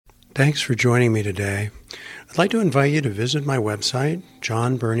Thanks for joining me today. I'd like to invite you to visit my website,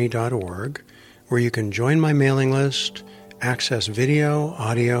 johnburney.org, where you can join my mailing list, access video,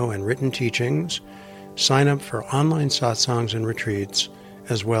 audio, and written teachings, sign up for online satsangs and retreats,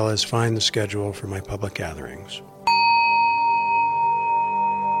 as well as find the schedule for my public gatherings.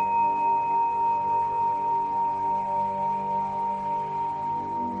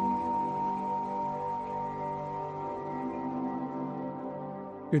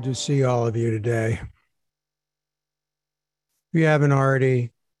 Good to see all of you today. If you haven't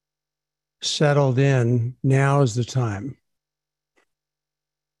already settled in, now is the time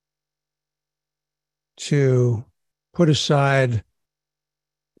to put aside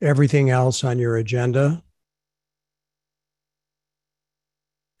everything else on your agenda,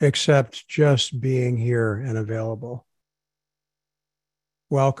 except just being here and available.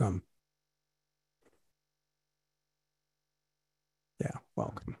 Welcome. Yeah,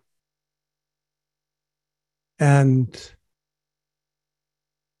 welcome. And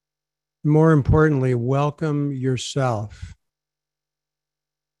more importantly, welcome yourself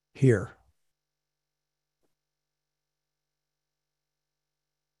here.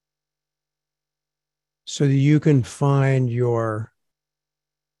 So that you can find your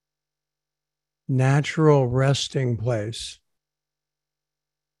natural resting place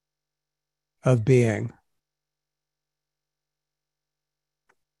of being.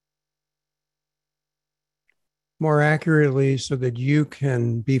 More accurately, so that you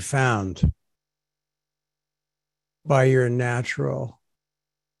can be found by your natural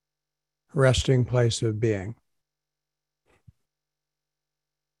resting place of being.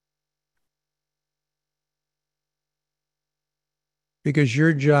 Because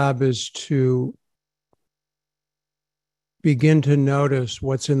your job is to begin to notice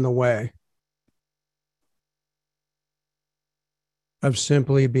what's in the way of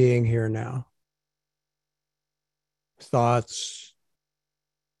simply being here now. Thoughts,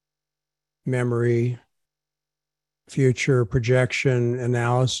 memory, future, projection,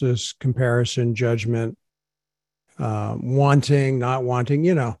 analysis, comparison, judgment, wanting, not wanting,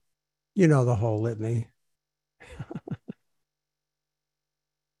 you know the whole litany.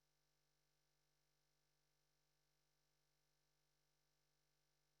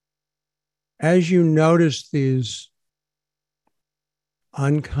 As you notice these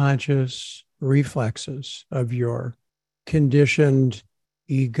unconscious reflexes of your conditioned,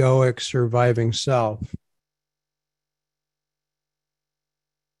 egoic, surviving self,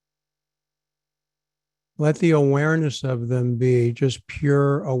 let the awareness of them be just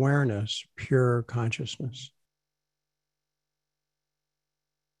pure awareness, pure consciousness.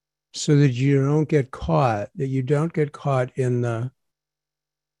 So that you don't get caught, in the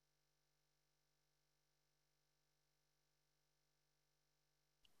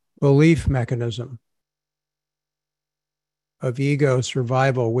belief mechanism of ego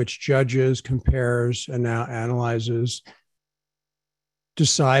survival, which judges, compares, and now analyzes,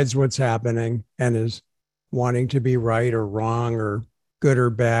 decides what's happening, and is wanting to be right or wrong or good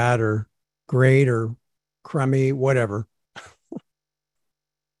or bad or great or crummy, whatever.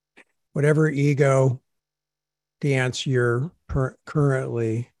 Whatever ego dance you're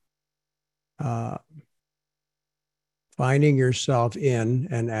currently finding yourself in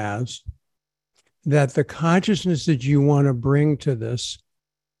and as, that the consciousness that you want to bring to this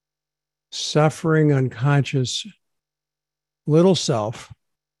suffering, unconscious little self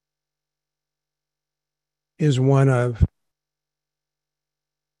is one of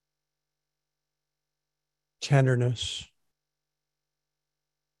tenderness,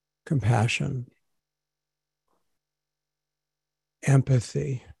 compassion,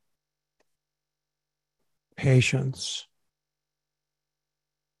 empathy, patience,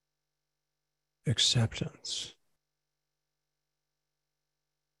 acceptance.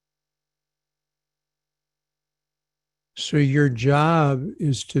 So your job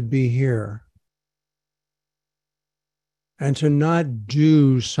is to be here and to not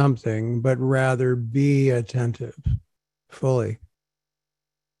do something, but rather be attentive fully.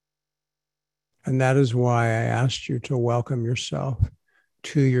 And that is why I asked you to welcome yourself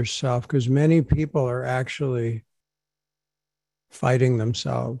to yourself, because many people are actually fighting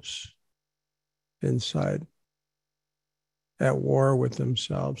themselves inside, at war with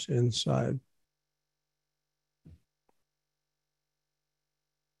themselves inside.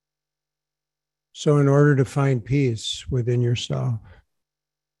 So in order to find peace within yourself,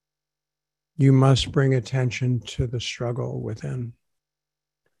 you must bring attention to the struggle within,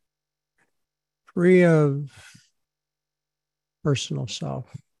 free of personal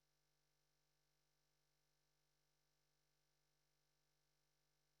self.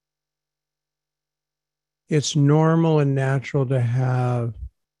 It's normal and natural to have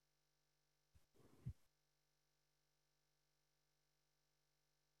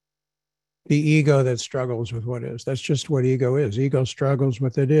the ego that struggles with what is. That's just what ego is. Ego struggles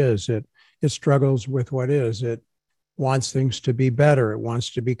with it is. It struggles with what is. It wants things to be better. It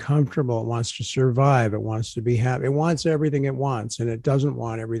wants to be comfortable. It wants to survive. It wants to be happy. It wants everything it wants, and it doesn't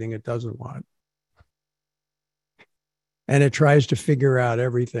want everything it doesn't want. And it tries to figure out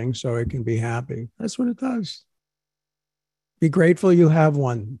everything so it can be happy. That's what it does. Be grateful you have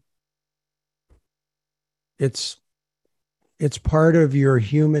one. It's part of your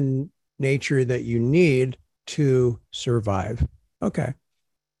human nature that you need to survive. Okay,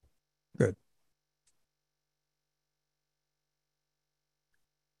 good.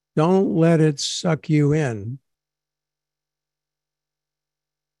 Don't let it suck you in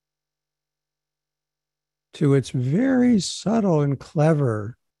to its very subtle and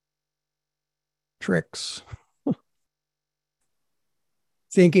clever tricks,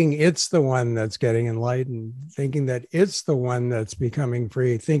 thinking it's the one that's getting enlightened, thinking that it's the one that's becoming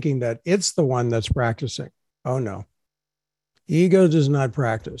free, thinking that it's the one that's practicing. Oh no. Ego does not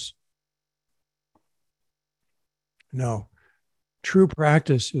practice. No. True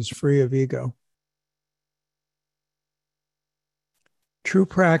practice is free of ego. True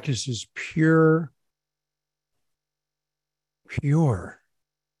practice is pure,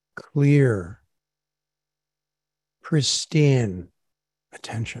 clear, pristine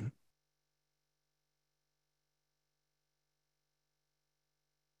attention.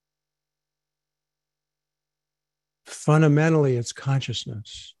 Fundamentally, it's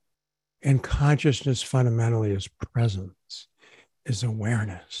consciousness. And consciousness fundamentally is presence, is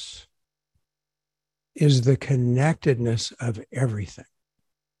awareness, is the connectedness of everything.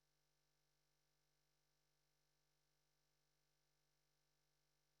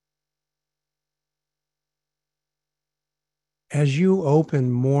 As you open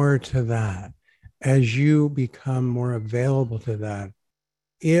more to that, as you become more available to that,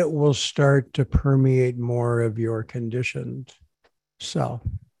 it will start to permeate more of your conditioned self.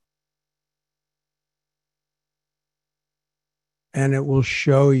 And it will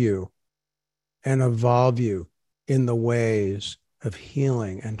show you and evolve you in the ways of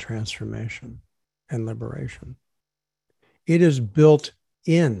healing and transformation and liberation. It is built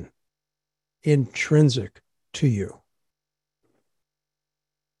in, intrinsic to you.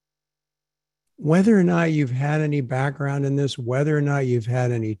 Whether or not you've had any background in this, whether or not you've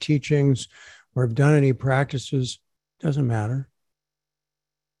had any teachings or have done any practices, doesn't matter.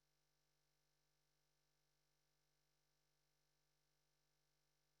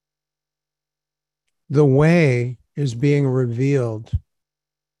 The way is being revealed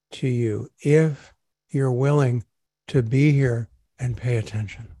to you if you're willing to be here and pay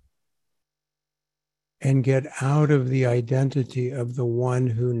attention and get out of the identity of the one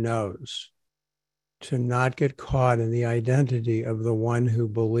who knows, to not get caught in the identity of the one who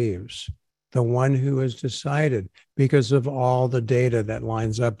believes, the one who has decided because of all the data that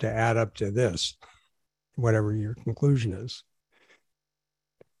lines up to add up to this, whatever your conclusion is.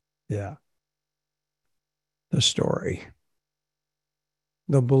 Yeah. The story,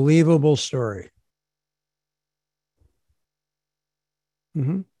 the believable story.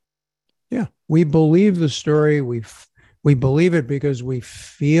 Mm-hmm. Yeah. We believe the story. We believe it because we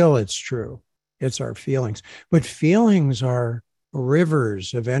feel it's true. It's our feelings. But feelings are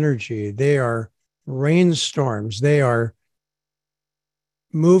rivers of energy. They are rainstorms. They are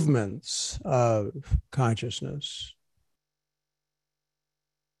movements of consciousness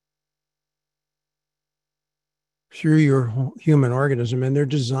through your human organism. And they're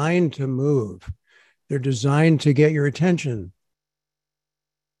designed to move. They're designed to get your attention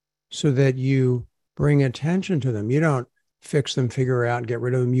so that you bring attention to them. You don't fix them, figure out, get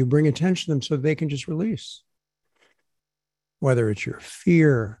rid of them. You bring attention to them so they can just release. Whether it's your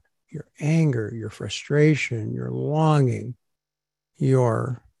fear, your anger, your frustration, your longing,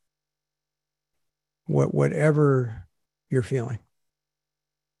 your whatever you're feeling.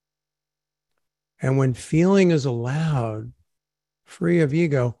 And when feeling is allowed, free of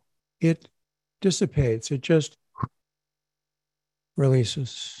ego, it dissipates. It just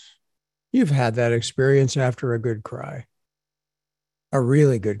releases. You've had that experience after a good cry, a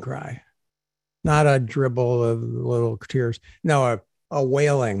really good cry, not a dribble of little tears. No, a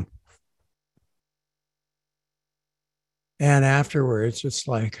wailing. And afterwards, it's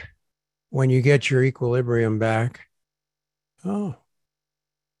like when you get your equilibrium back, oh,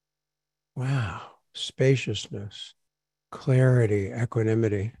 wow, spaciousness, clarity,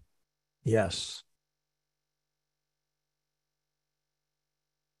 equanimity. Yes.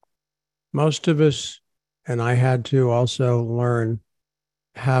 Most of us And I had to also learn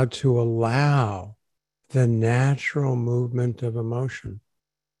how to allow the natural movement of emotion,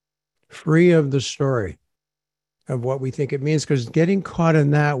 free of the story of what we think it means, because getting caught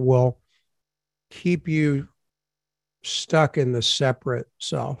in that will keep you stuck in the separate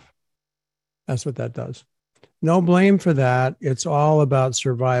self. That's what that does. No blame for that. It's all about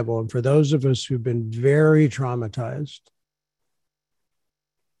survival. And for those of us who've been very traumatized,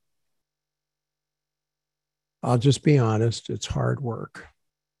 I'll just be honest, it's hard work.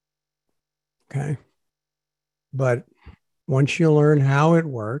 Okay. But once you learn how it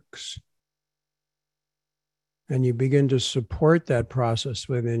works and you begin to support that process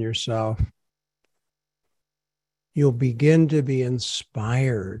within yourself, you'll begin to be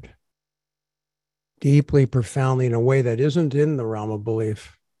inspired deeply, profoundly, in a way that isn't in the realm of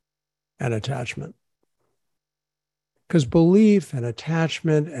belief and attachment. Because belief and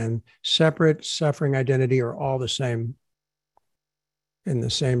attachment and separate suffering identity are all the same in the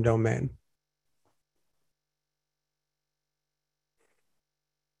same domain.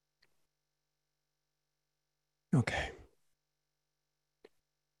 Okay.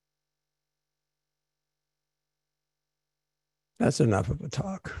 That's enough of a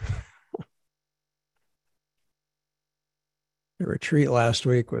talk. The retreat last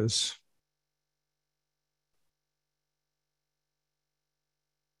week was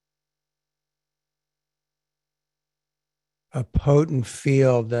a potent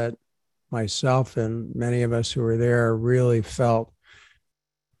field that myself and many of us who were there really felt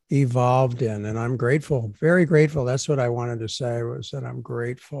evolved in. And I'm grateful, very grateful. That's what I wanted to say, was that I'm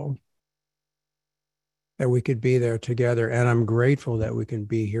grateful that we could be there together. And I'm grateful that we can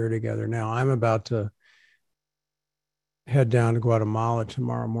be here together now. I'm about to head down to Guatemala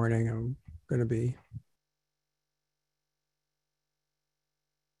tomorrow morning. I'm going to be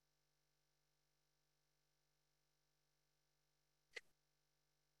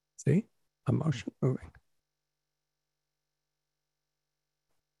see emotion moving.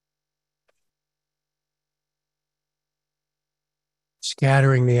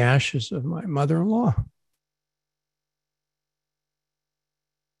 Scattering the ashes of my mother-in-law.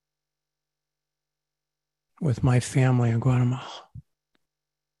 With my family in Guatemala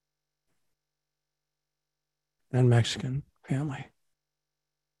and Mexican family.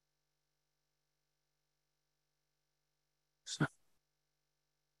 So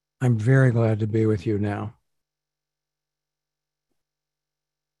I'm very glad to be with you now.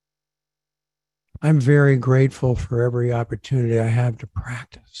 I'm very grateful for every opportunity I have to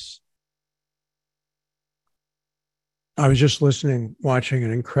practice. I was just watching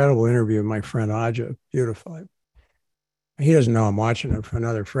an incredible interview with my friend Aja, beautiful. He doesn't know I'm watching it.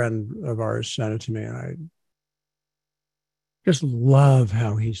 Another friend of ours sent it to me, and I just love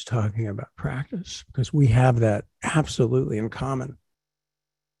how he's talking about practice, because we have that absolutely in common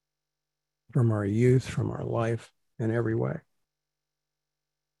from our youth, from our life, in every way.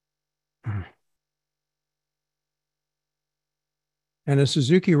 And a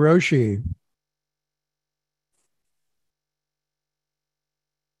Suzuki Roshi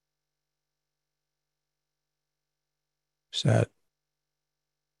said,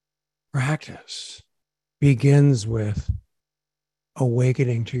 practice begins with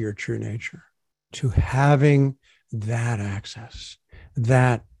awakening to your true nature, to having that access,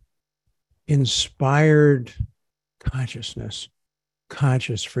 that inspired consciousness,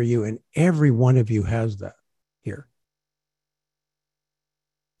 conscious for you. And every one of you has that here.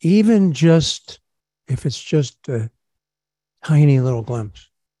 Even just if it's just a tiny little glimpse,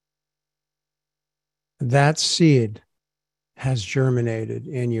 that seed has germinated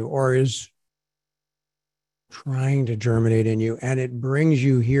in you, or is trying to germinate in you, and it brings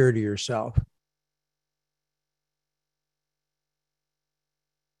you here to yourself.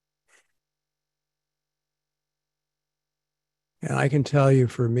 And I can tell you,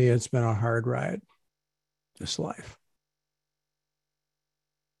 for me, it's been a hard ride, this life.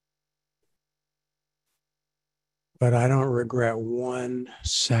 But I don't regret 1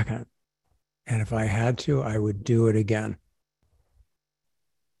 second. And if I had to, I would do it again,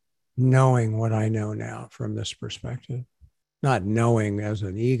 knowing what I know now from this perspective. Not knowing as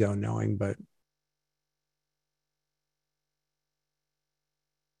an ego knowing, but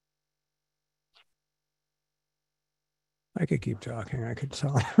I could keep talking. I could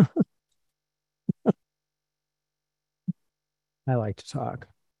tell. I like to talk.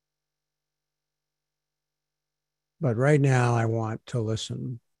 But right now, I want to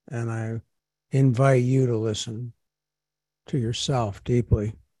listen. And I invite you to listen to yourself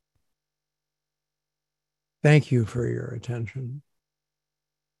deeply. Thank you for your attention.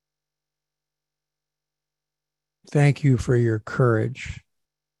 Thank you for your courage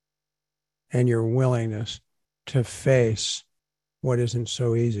and your willingness to face what isn't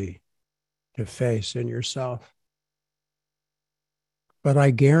so easy to face in yourself. But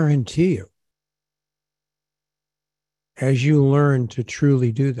I guarantee you, as you learn to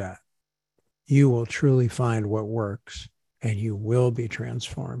truly do that, you will truly find what works and you will be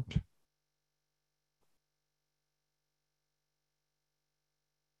transformed.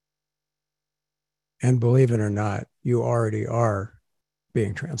 And believe it or not, you already are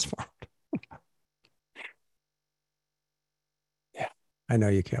being transformed. Yeah, I know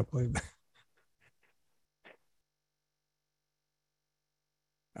you can't believe that.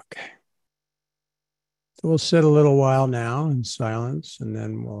 Okay. So we'll sit a little while now in silence and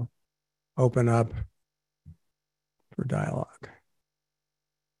then we'll open up for dialogue.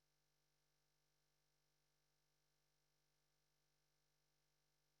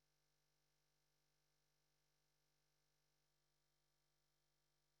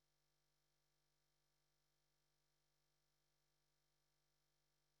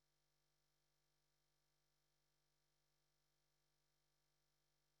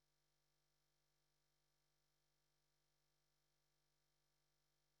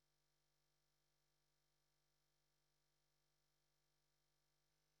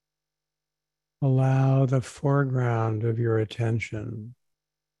 Allow the foreground of your attention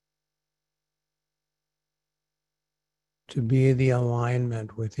to be the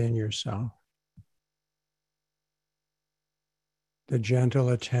alignment within yourself, the gentle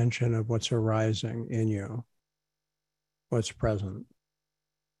attention of what's arising in you, what's present.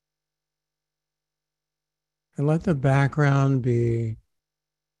 And let the background be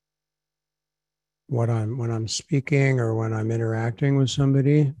when I'm speaking or when I'm interacting with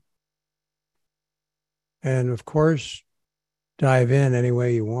somebody. And of course, dive in any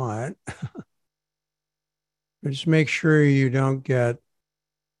way you want. But just make sure you don't get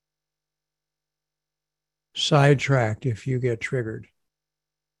sidetracked if you get triggered.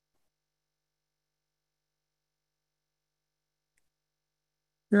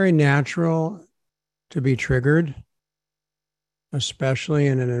 Very natural to be triggered, especially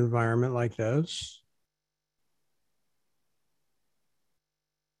in an environment like this.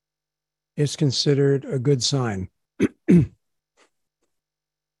 It's considered a good sign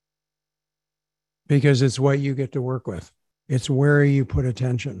because it's what you get to work with. It's where you put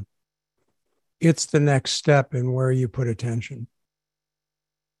attention. It's the next step in where you put attention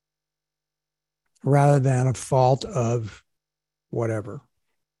rather than a fault of whatever,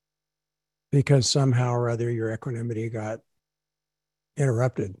 because somehow or other your equanimity got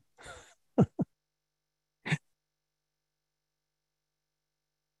interrupted.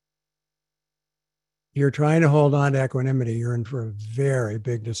 You're trying to hold on to equanimity, you're in for a very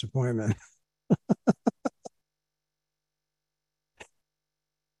big disappointment.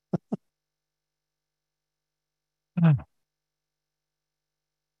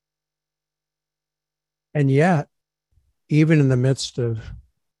 And yet, even in the midst of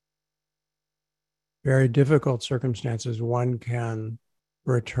very difficult circumstances, one can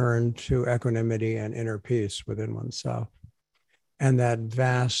return to equanimity and inner peace within oneself. And that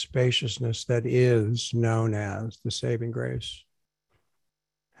vast spaciousness that is known as the saving grace.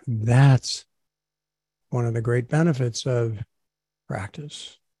 That's one of the great benefits of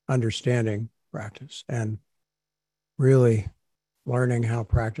practice, understanding practice, and really learning how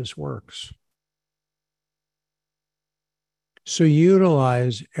practice works. So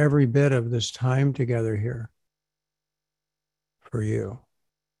utilize every bit of this time together here for you,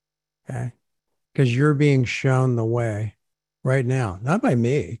 okay? Because you're being shown the way right now, not by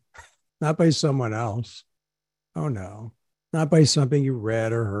me, not by someone else. Oh, no. Not by something you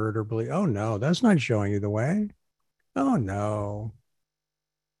read or heard or believe. Oh, no, that's not showing you the way. Oh, no.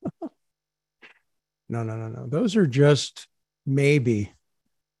 No. Those are just maybe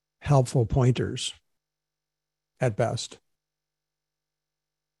helpful pointers at best.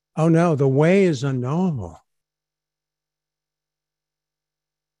 Oh, no, the way is unknowable.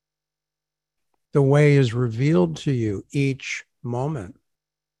 The way is revealed to you each moment.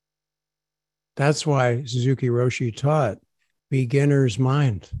 That's why Suzuki Roshi taught beginner's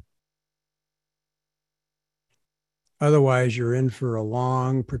mind. Otherwise, you're in for a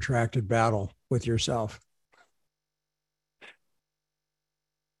long, protracted battle with yourself.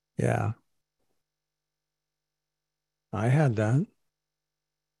 Yeah. I had that.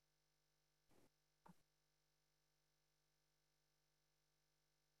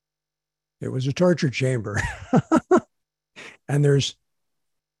 It was a torture chamber. And there's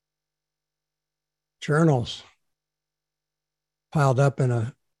journals piled up in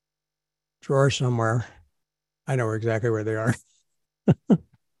a drawer somewhere. I know exactly where they are.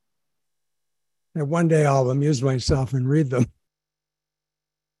 And one day I'll amuse myself and read them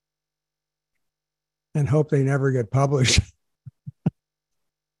and hope they never get published.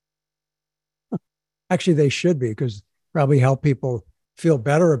 Actually, they should be, because probably help people feel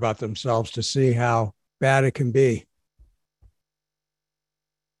better about themselves to see how bad it can be.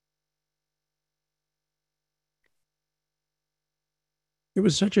 It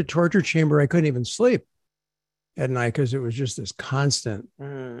was such a torture chamber. I couldn't even sleep at night because it was just this constant,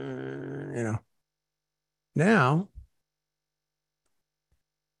 Now,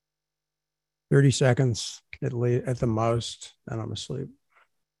 30 seconds at the most, and I'm asleep.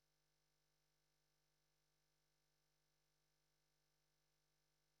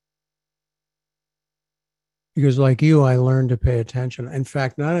 Because, like you, I learned to pay attention. In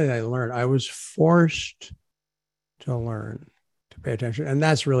fact, not that I learned, I was forced to learn to pay attention. And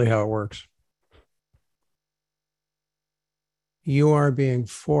that's really how it works. You are being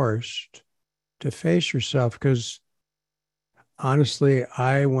forced to face yourself, because honestly,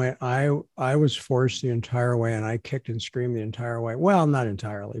 I was forced the entire way, and I kicked and screamed the entire way. Well, not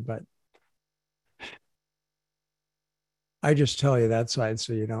entirely, but I just tell you that side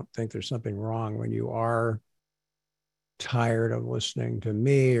so you don't think there's something wrong when you are tired of listening to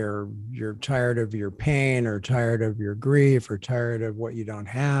me, or you're tired of your pain, or tired of your grief, or tired of what you don't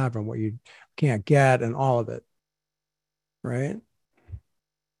have and what you can't get, and all of it, right?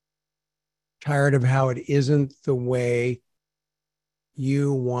 Tired of how it isn't the way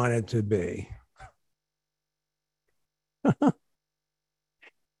you want it to be.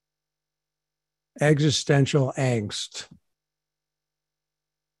 Existential angst.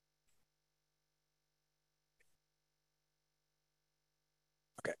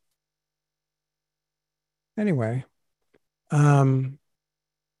 Okay. Anyway, um,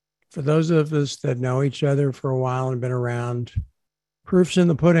 for those of us that know each other for a while and been around, proof's in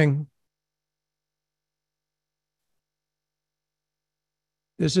the pudding.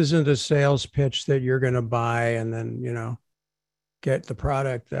 This isn't a sales pitch that you're going to buy and then, get the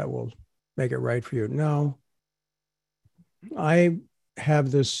product that will make it right for you. No, I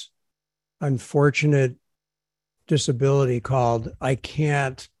have this unfortunate disability called I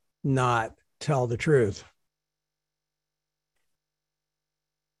can't not tell the truth.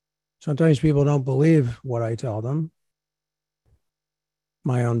 Sometimes people don't believe what I tell them.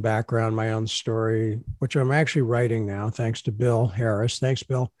 My own background, my own story, which I'm actually writing now, thanks to Bill Harris. Thanks,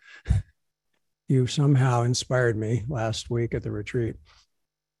 Bill. You somehow inspired me last week at the retreat.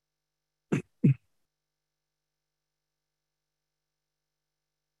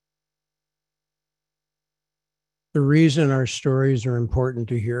 The reason our stories are important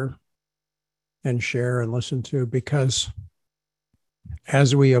to hear and share and listen to, because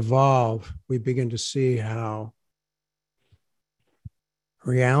as we evolve, we begin to see how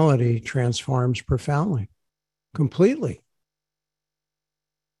reality transforms profoundly, completely.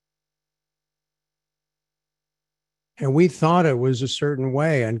 And we thought it was a certain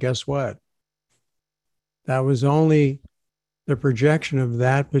way. And guess what? That was only the projection of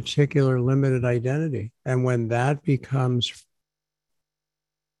that particular limited identity. And when that begins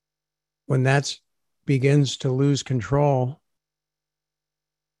to lose control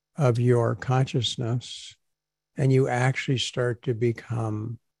of your consciousness, and you actually start to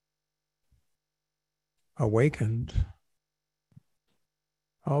become awakened,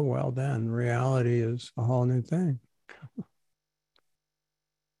 oh, well, then reality is a whole new thing.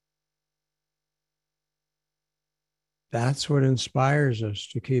 That's what inspires us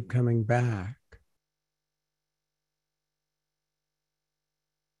to keep coming back.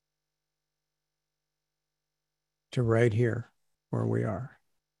 To right here where we are.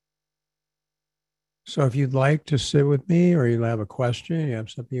 So if you'd like to sit with me, or you have a question, you have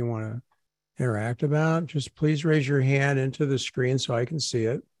something you want to interact about, just please raise your hand into the screen so I can see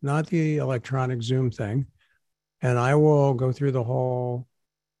it, not the electronic Zoom thing. And I will go through the whole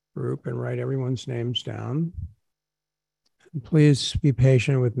group and write everyone's names down. And please be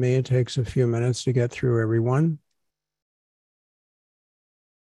patient with me. It takes a few minutes to get through everyone.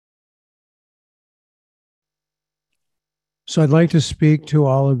 So I'd like to speak to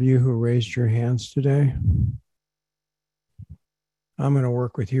all of you who raised your hands today. I'm going to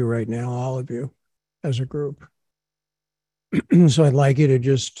work with you right now, all of you, as a group. So I'd like you to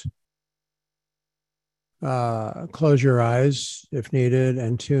just close your eyes if needed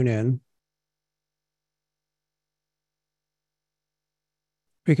and tune in.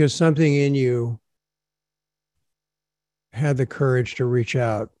 Because something in you had the courage to reach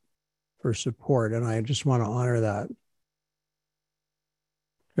out for support, and I just want to honor that.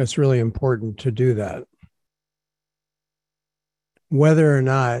 It's really important to do that. whether or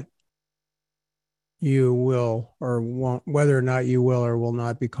not you will or won't, whether or not you will or will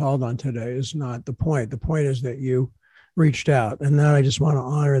not be called on today is not the point. The point is that you reached out, and that I just want to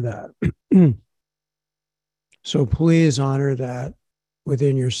honor that. So please honor that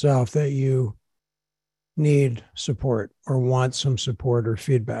within yourself, that you need support or want some support or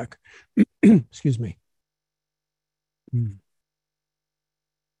feedback. Excuse me.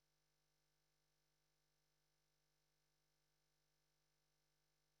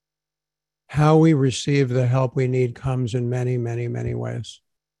 How we receive the help we need comes in many, many, many ways.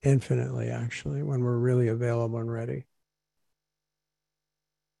 Infinitely, actually, when we're really available and ready.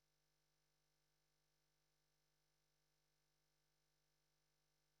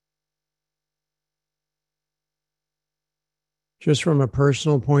 Just from a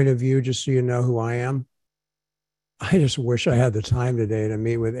personal point of view, just so you know who I am, I just wish I had the time today to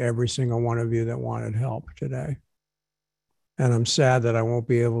meet with every single one of you that wanted help today. And I'm sad that I won't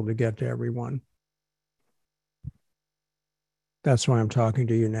be able to get to everyone. That's why I'm talking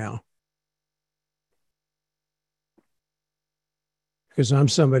to you now. Because I'm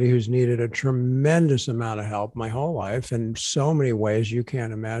somebody who's needed a tremendous amount of help my whole life in so many ways you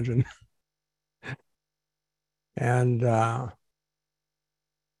can't imagine. And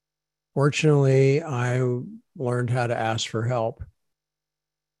fortunately, I learned how to ask for help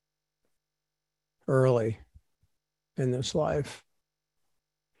early in this life.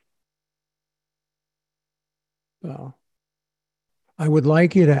 So I would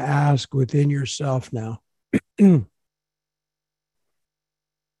like you to ask within yourself now.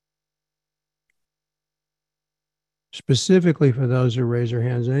 Specifically for those who raise their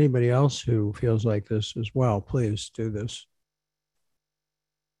hands, anybody else who feels like this as well, please do this.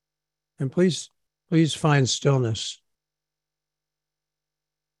 And please find stillness.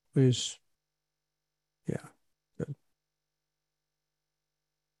 Please. Yeah, good.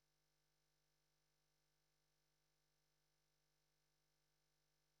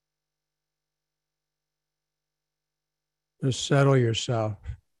 Just settle yourself.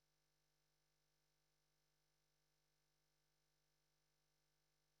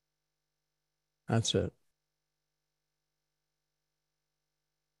 That's it.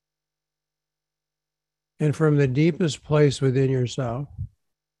 And from the deepest place within yourself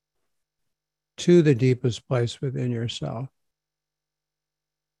to the deepest place within yourself,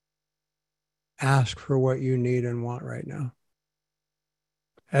 ask for what you need and want right now,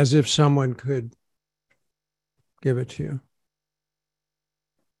 as if someone could give it to you.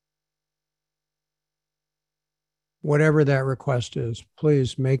 Whatever that request is,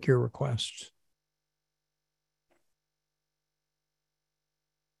 please make your request.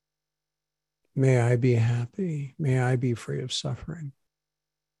 May I be happy. May I be free of suffering.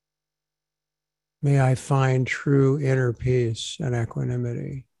 May I find true inner peace and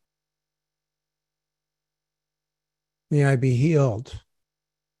equanimity. May I be healed.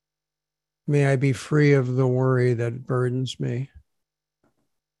 May I be free of the worry that burdens me.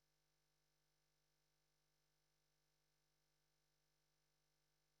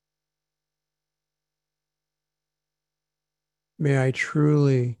 May I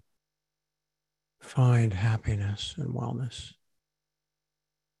truly find happiness and wellness,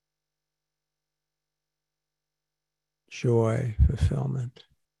 joy, fulfillment.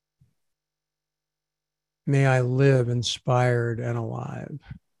 May I live inspired and alive.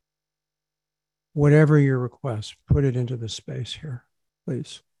 Whatever your request, put it into the space here,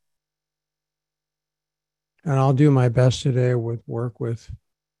 please. And I'll do my best today with work with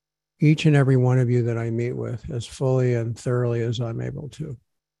each and every one of you that I meet with as fully and thoroughly as I'm able to.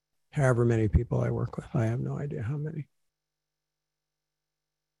 However many people I work with, I have no idea how many.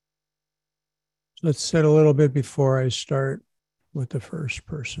 So let's sit a little bit before I start with the first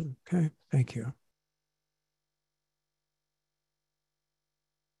person. Okay, thank you.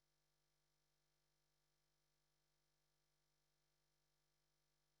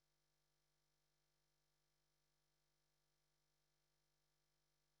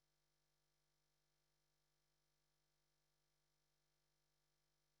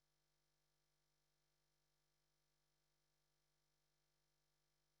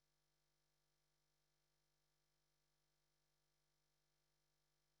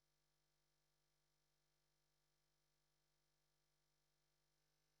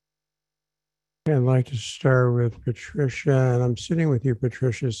 I'd like to start with Patricia, and I'm sitting with you,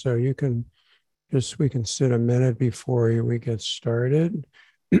 Patricia, so you can we can sit a minute before we get started.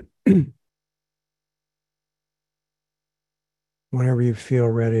 Whenever you feel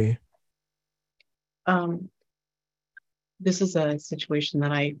ready. This is a situation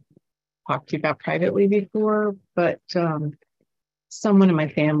that I talked to you about privately before, but someone in my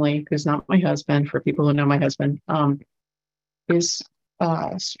family who's not my husband, for people who know my husband, is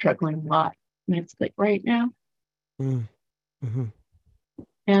struggling a lot. And it's like right now. Mm-hmm.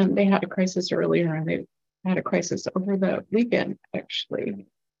 And they had a crisis earlier, and they had a crisis over the weekend, actually.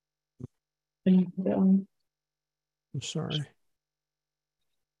 And I'm sorry.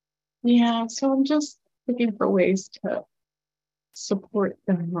 yeah, so I'm just looking for ways to support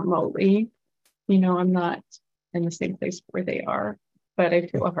them remotely. I'm not in the same place where they are, but I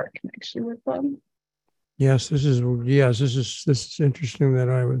feel a heart connection with them. This is interesting that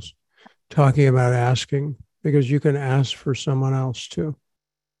I was talking about asking, because you can ask for someone else too.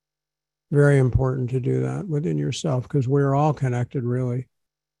 Very important to do that within yourself, because we're all connected, really.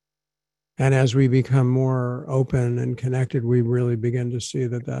 And as we become more open and connected, we really begin to see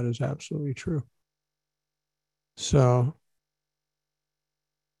that that is absolutely true. So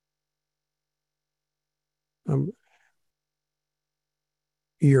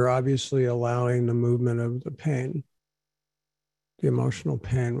you're obviously allowing the movement of the pain, the emotional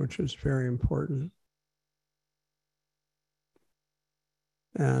pain, which is very important.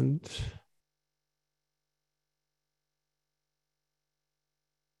 And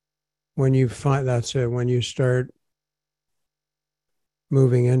when you find, that's it, when you start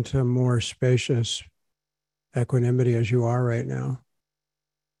moving into more spacious equanimity as you are right now,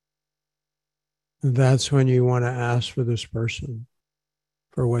 that's when you want to ask for this person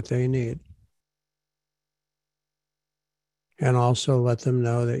for what they need. And also let them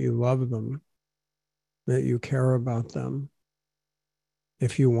know that you love them, that you care about them.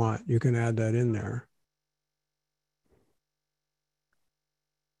 If you want, you can add that in there.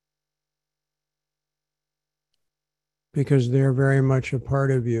 Because they're very much a part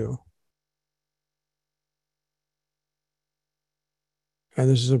of you. And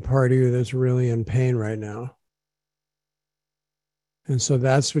this is a part of you that's really in pain right now. And so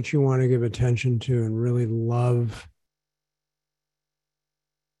that's what you want to give attention to and really love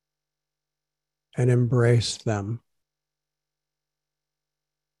and embrace them.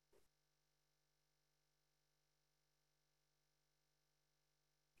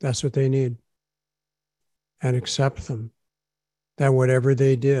 That's what they need. And accept them. That whatever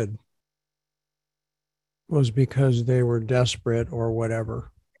they did was because they were desperate or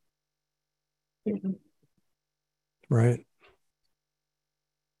whatever. Mm-hmm. Right?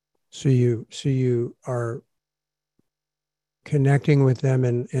 So you are connecting with them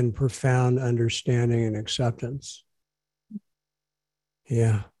in profound understanding and acceptance.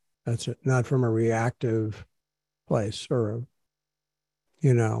 Yeah, that's it. Not from a reactive place or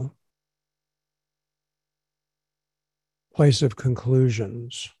a, place of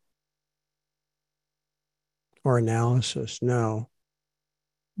conclusions or analysis. No.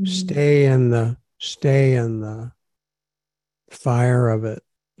 Mm-hmm. Stay in the fire of it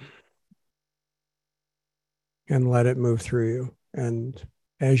and let it move through you. And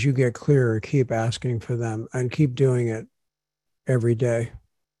as you get clearer, keep asking for them and keep doing it every day.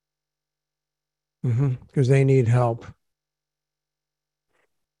 Because they need help.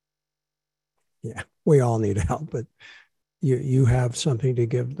 Yeah, we all need help, but you have something to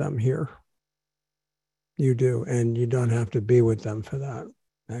give them here. You do, and you don't have to be with them for that,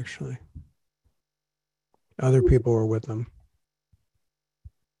 actually. Other people are with them,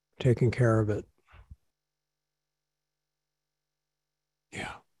 taking care of it.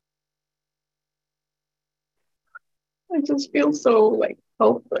 Yeah. I just feel so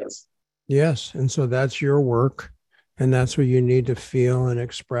hopeless. Yes, and so that's your work, and that's what you need to feel and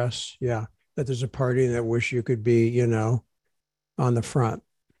express. Yeah, that there's a party that wish you could be, on the front.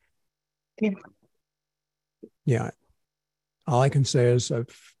 Yeah. Yeah. All I can say is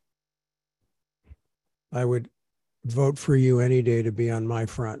I would vote for you any day to be on my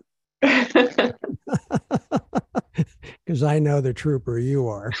front. Because I know the trooper you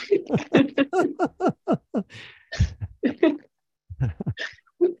are.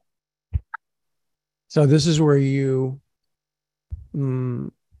 So this is where you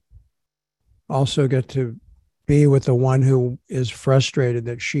also get to be with the one who is frustrated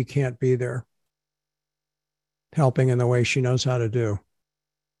that she can't be there, helping in the way she knows how to do.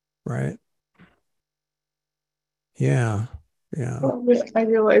 Right? Yeah. Yeah. Well, I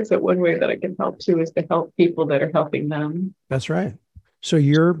realize that one way that I can help too is to help people that are helping them. That's right. So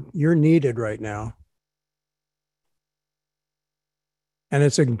you're needed right now. And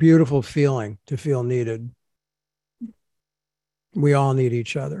it's a beautiful feeling to feel needed. We all need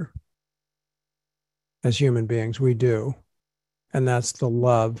each other as human beings. We do. And that's the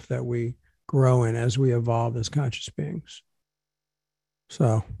love that we grow in as we evolve as conscious beings.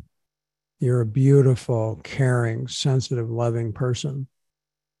 So, You're a beautiful, caring, sensitive, loving person.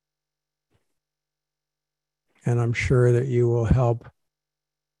 And I'm sure that you will help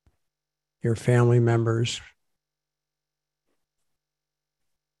your family members.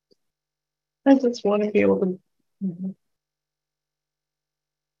 I just want to be able to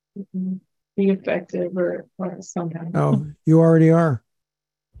be effective or somehow. Oh, you already are.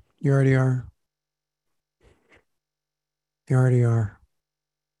 You already are. You already are.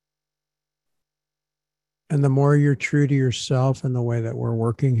 And the more you're true to yourself in the way that we're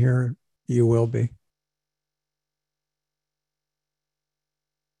working here, you will be.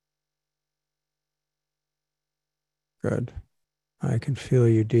 Good. I can feel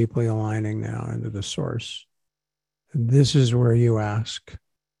you deeply aligning now into the source. This is where you ask,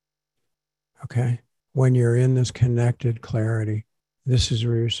 okay? When you're in this connected clarity, this is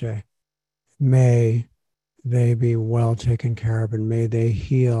where you say, may they be well taken care of, and may they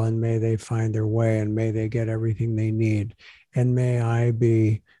heal, and may they find their way, and may they get everything they need. And may I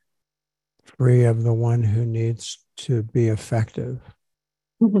be free of the one who needs to be effective.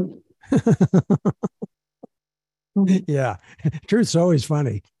 Yeah, truth's always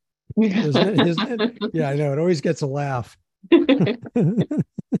funny, isn't it? Isn't it? Yeah, I know. It always gets a laugh. It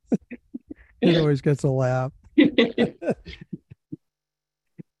always gets a laugh.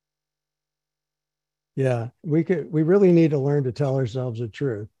 Yeah, we really need to learn to tell ourselves the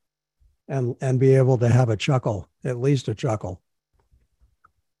truth and be able to have a chuckle, at least a chuckle.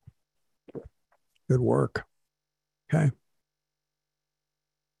 Good work. Okay.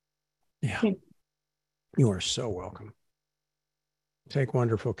 Yeah. You are so welcome. Take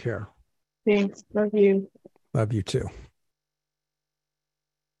wonderful care. Thanks. Love you. Love you too.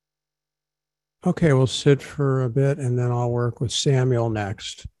 Okay, we'll sit for a bit and then I'll work with Samuel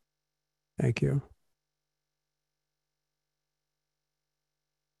next. Thank you.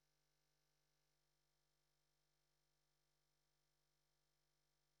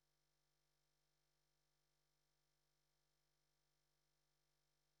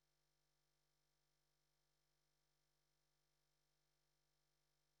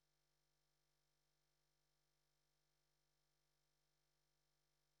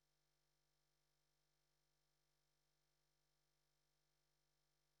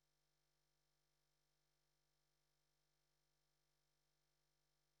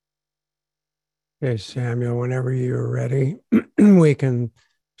 Okay, Samuel, whenever you're ready, we can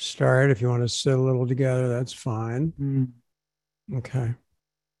start. If you want to sit a little together, that's fine. Okay.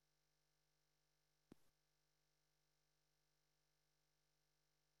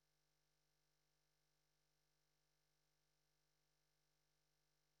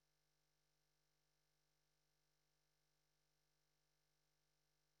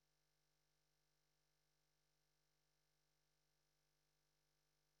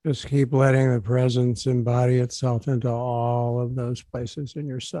 Just keep letting the presence embody itself into all of those places in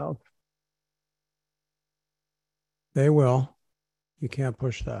yourself. They will. You can't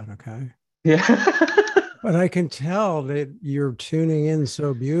push that, okay? Yeah. But I can tell that you're tuning in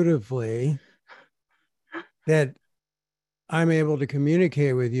so beautifully that I'm able to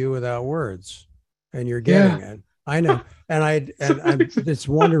communicate with you without words, and you're getting it. I know, and it's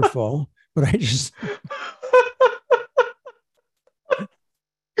wonderful. But I just,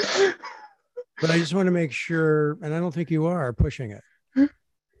 want to make sure, and I don't think you are pushing it.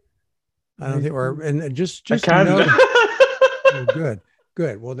 I don't think, and just notice. Oh,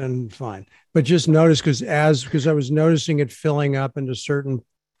 good. Well, then fine. But just notice because I was noticing it filling up into certain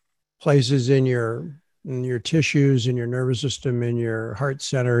places in your tissues, in your nervous system, in your heart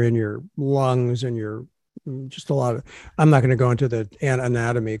center, in your lungs, and your just a lot of. I'm not going to go into the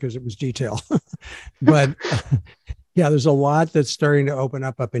anatomy because it was detail, but yeah, there's a lot that's starting to open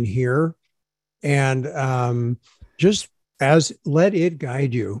up in here, and just let it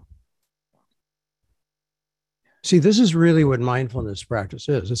guide you. See, this is really what mindfulness practice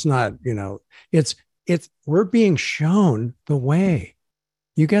is. It's not, it's we're being shown the way.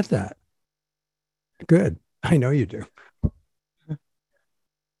 You get that? Good. I know you do.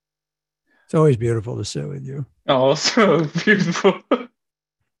 It's always beautiful to sit with you. Oh, so beautiful.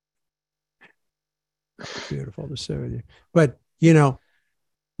 Beautiful to sit with you. But,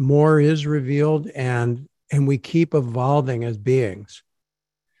 more is revealed and we keep evolving as beings.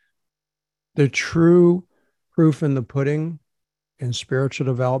 The true proof in the pudding in spiritual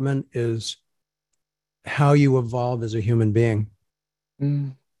development is how you evolve as a human being.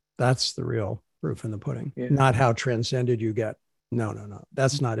 That's the real proof in the pudding, not how transcended you get. No.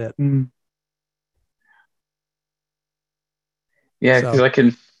 That's not it. Yeah, because I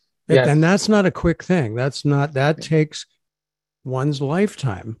can. And that's not a quick thing. That takes one's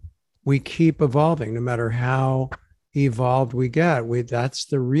lifetime we keep evolving, no matter how evolved we get. That's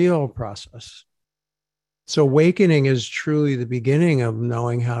the real process. So awakening is truly the beginning of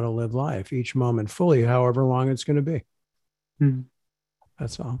knowing how to live life, each moment fully, however long it's going to be. Mm.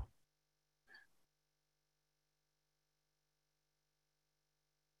 That's all.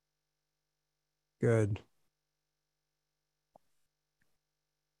 Good.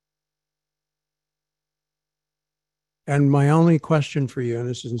 And my only question for you, and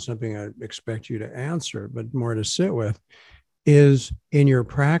this isn't something I expect you to answer, but more to sit with, is in your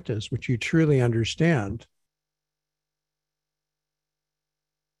practice, which you truly understand,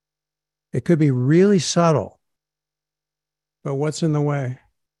 it could be really subtle, but what's in the way,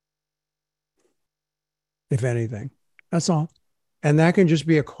 if anything? That's all. And that can just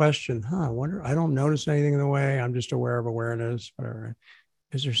be a question. I wonder, I don't notice anything in the way. I'm just aware of awareness, whatever.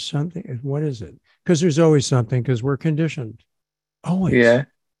 Is there something? What is it? Because there's always something, because we're conditioned. Always. Yeah.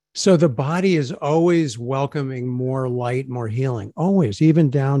 So the body is always welcoming more light, more healing, always, even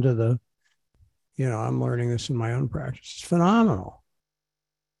down to the, I'm learning this in my own practice. It's phenomenal.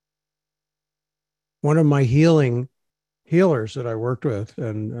 One of my healers that I worked with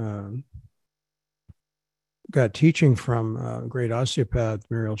and got teaching from a great osteopath,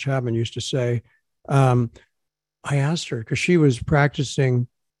 Muriel Chapman, used to say, I asked her, because she was practicing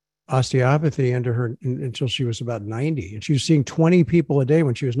osteopathy until she was about 90. And she was seeing 20 people a day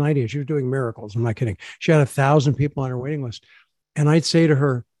when she was 90, and she was doing miracles. I'm not kidding. She had 1,000 people on her waiting list. And I'd say to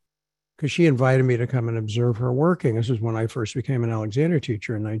her, because she invited me to come and observe her working. This was when I first became an Alexander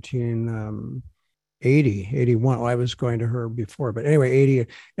teacher in 1980, 81. Well, I was going to her before, but anyway, 80.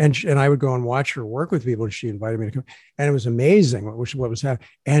 And I would go and watch her work with people. And she invited me to come. And it was amazing what was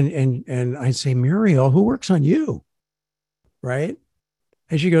happening. And I'd say, Muriel, who works on you? Right?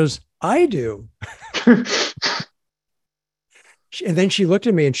 And she goes, I do. And then she looked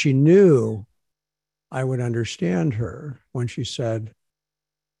at me and she knew I would understand her when she said,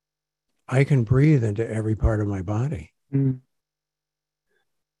 I can breathe into every part of my body. Mm.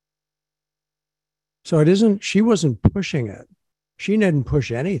 So she wasn't pushing it. She didn't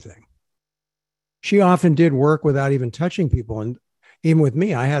push anything. She often did work without even touching people. And even with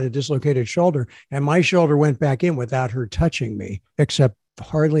me, I had a dislocated shoulder and my shoulder went back in without her touching me, except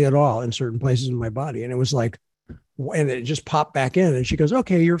hardly at all in certain places in my body. And it was like, and it just popped back in. And she goes,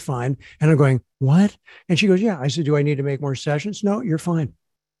 okay, you're fine. And I'm going, what? And she goes, yeah. I said, do I need to make more sessions? No, you're fine.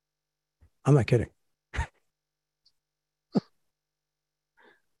 I'm not kidding.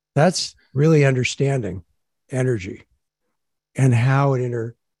 That's really understanding energy and how it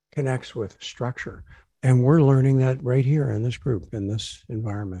interconnects with structure. And we're learning that right here in this group, in this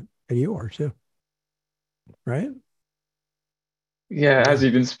environment. And you are too. Right? Yeah, as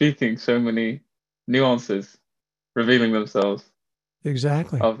you've been speaking, so many nuances revealing themselves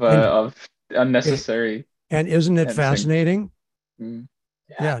Exactly. of unnecessary And isn't it anything. fascinating? Mm.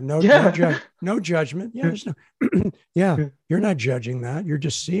 Yeah. No judgment. Yeah. There's no, yeah. You're not judging that. You're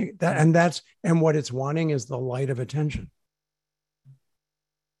just seeing that. And what it's wanting is the light of attention.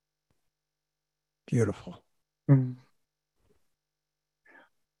 Beautiful. Mm.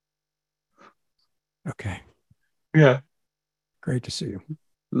 Okay. Yeah. Great to see you.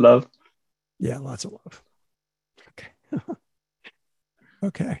 Love. Yeah. Lots of love. Okay.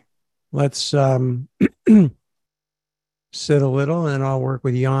 Okay. Let's sit a little and I'll work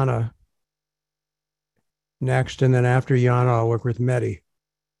with Yana next. And then after Yana, I'll work with Mehdi.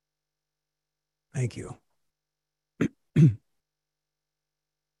 Thank you.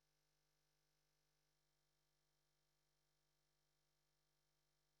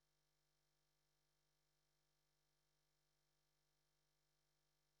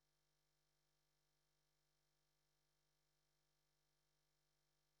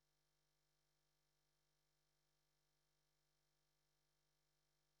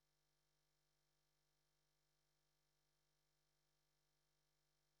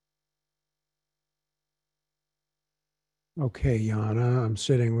 Okay, Yana, I'm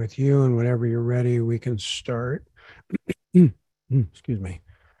sitting with you, and whenever you're ready, we can start. Excuse me.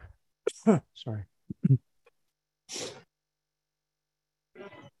 Sorry.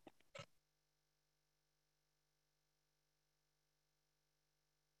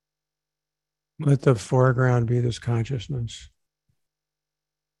 Let the foreground be this consciousness,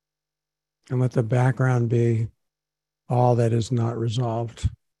 and let the background be all that is not resolved.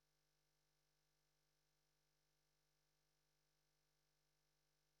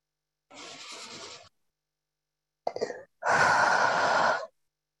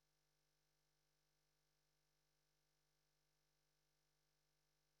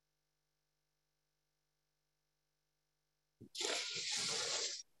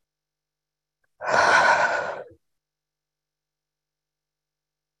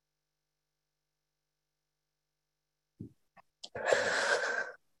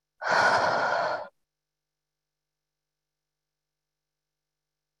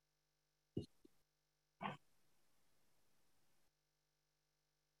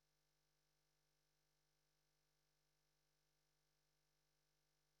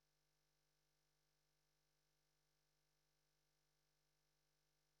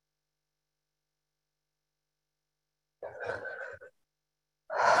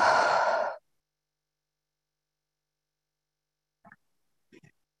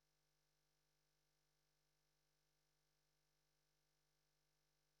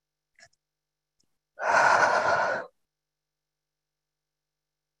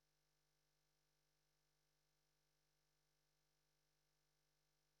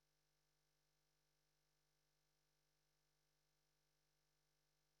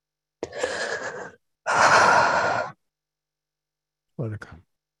 Let it come.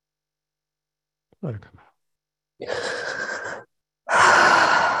 Let it come out.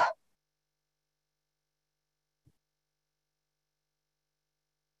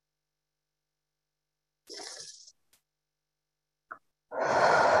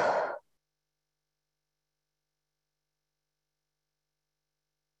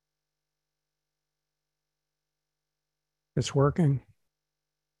 It's working.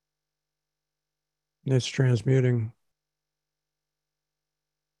 It's transmuting.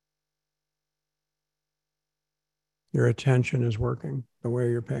 Your attention is working. The way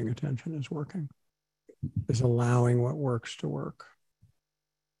you're paying attention is working. Is allowing what works to work.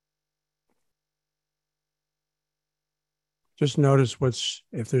 Just notice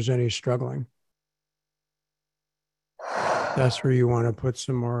if there's any struggling. That's where you want to put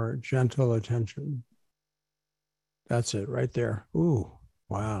some more gentle attention. That's it right there. Ooh,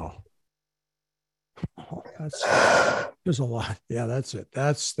 wow. Oh, there's a lot. Yeah, that's it.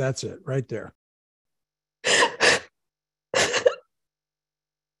 That's it right there.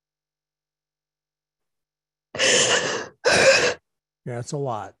 Yeah, it's a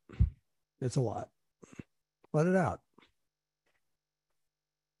lot. It's a lot. Let it out.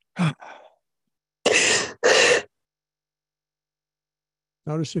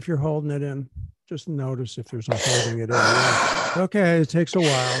 Notice if you're holding it in. Just notice if there's a holding it in. Yeah. Okay, it takes a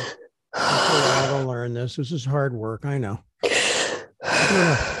while. It takes a while to learn this. This is hard work. I know.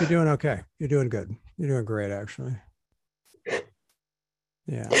 You're doing okay. You're doing good. You're doing great, actually.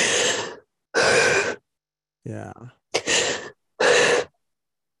 Yeah. Yeah.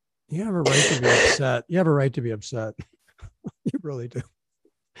 You have a right to be upset. You have a right to be upset. You really do.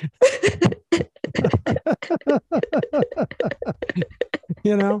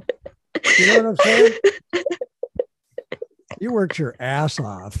 You know what I'm saying? You worked your ass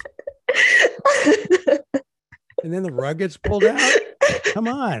off. And then the rug gets pulled out. Come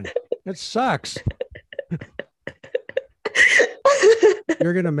on. It sucks.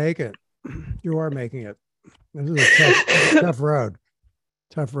 You're going to make it. You are making it. This is a tough road.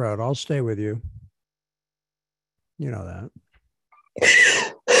 Tough road. I'll stay with you. You know that.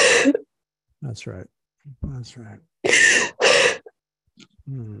 That's right. That's right.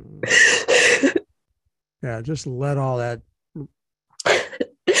 Yeah, just let all that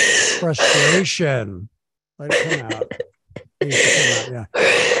frustration, let it come out. Yeah.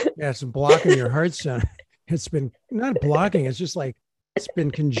 Yeah, it's blocking your heart center. It's been not blocking, it's just like it's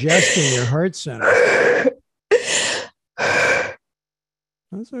been congesting your heart center.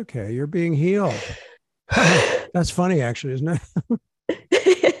 That's okay. You're being healed. That's funny, actually, isn't it?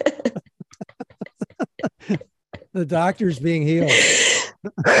 The doctor's being healed.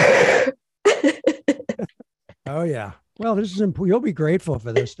 Oh, yeah. Well, this is you'll be grateful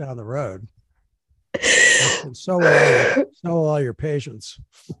for this down the road. And so will all your patients.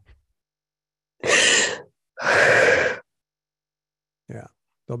 Yeah,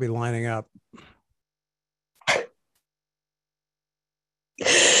 they'll be lining up.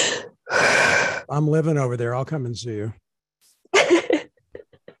 I'm living over there. I'll come and see you.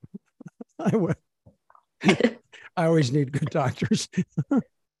 I would. I always need good doctors.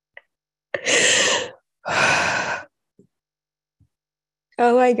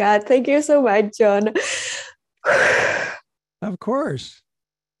 Oh my God. Thank you so much, John. Of course.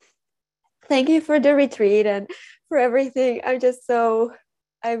 Thank you for the retreat and for everything. I'm just so,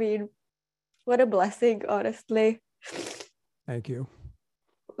 what a blessing, honestly. Thank you.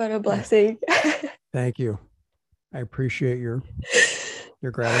 What a blessing. Thank you. I appreciate your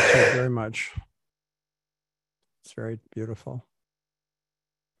gratitude very much. It's very beautiful.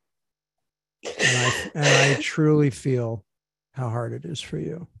 And I truly feel how hard it is for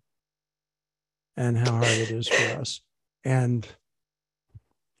you and how hard it is for us. And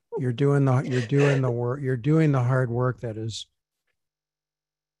you're doing the work, you're doing the hard work that is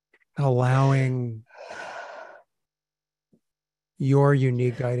allowing your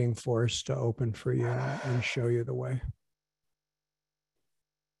unique guiding force to open for you and show you the way.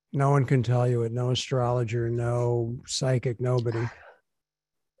 No one can tell you it. No astrologer, no psychic, nobody.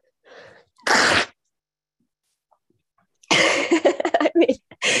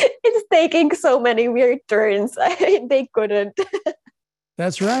 It's taking so many weird turns. They couldn't.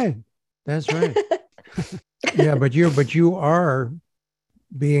 That's right. That's right. Yeah, but you are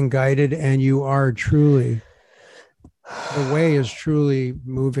being guided, and you are truly, the way is truly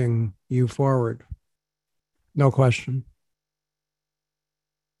moving you forward. No question.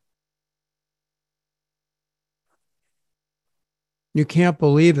 You can't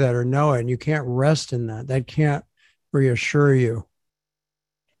believe that or know it, and you can't rest in that. That can't reassure you.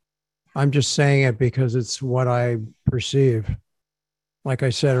 I'm just saying it because it's what I perceive. Like I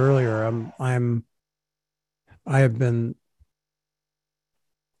said earlier, I have been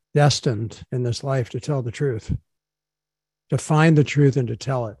destined in this life to tell the truth, to find the truth and to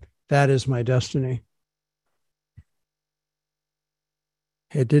tell it. That is my destiny.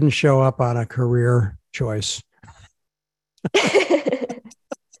 It didn't show up on a career choice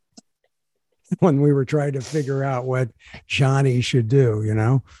when we were trying to figure out what Johnny should do, you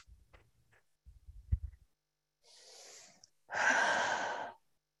know?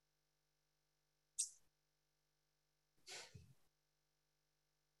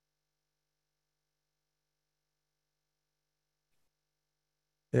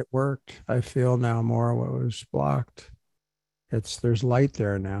 It worked. I feel now more what was blocked. There's light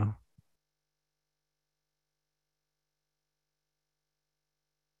there now.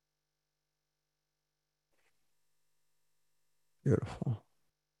 Beautiful.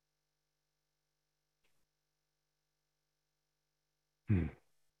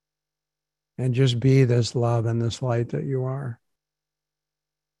 And just be this love and this light that you are.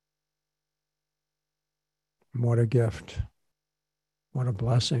 What a gift. What a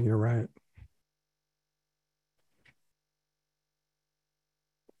blessing. You're right.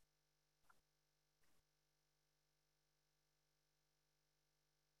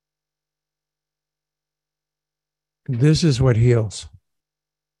 This is what heals.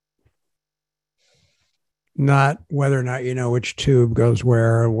 Not whether or not you know which tube goes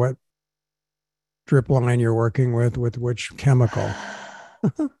where, or what drip line you're working with which chemical.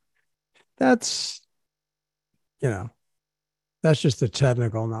 That's, that's just the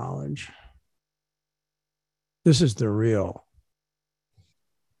technical knowledge. This is the real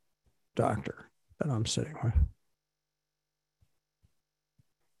doctor that I'm sitting with.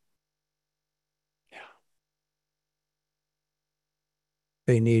 Yeah.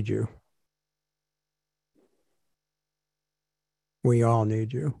 They need you. We all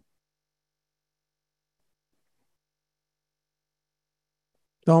need you.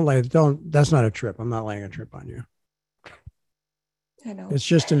 That's not a trip. I'm not laying a trip on you. I know. It's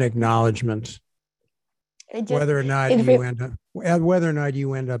just an acknowledgement. Whether or not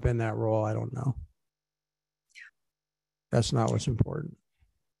you end up in that role, I don't know. That's not what's important.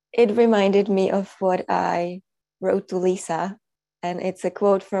 It reminded me of what I wrote to Lisa, and it's a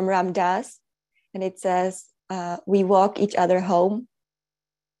quote from Ram Dass, and it says, "We walk each other home."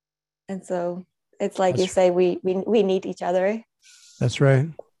 And so it's like you say, we need each other. That's right.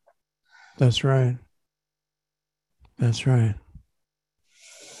 That's right. That's right.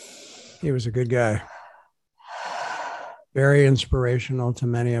 He was a good guy. Very inspirational to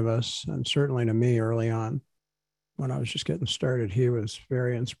many of us, and certainly to me early on when I was just getting started. He was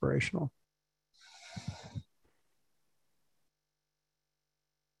very inspirational.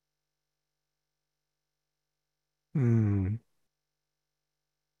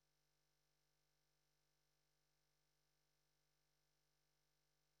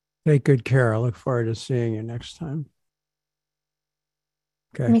 Take good care. I look forward to seeing you next time.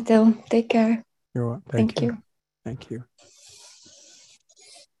 Okay. Me too. Take care. You're welcome. Thank you. Thank you.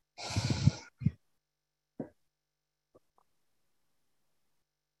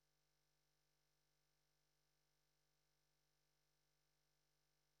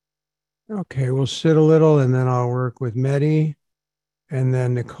 Okay, we'll sit a little and then I'll work with Mehdi and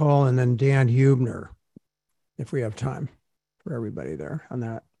then Nicole and then Dan Hubner, if we have time for everybody there on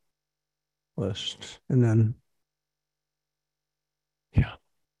that list. And then, yeah.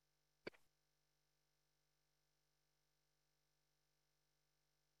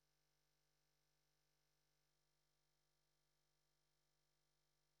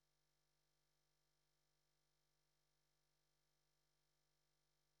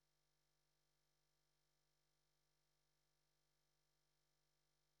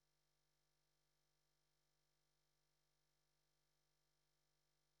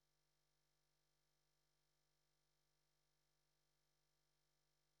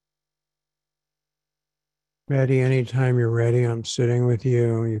 Mehdi, anytime you're ready, I'm sitting with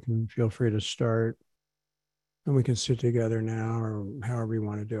you. You can feel free to start. And we can sit together now or however you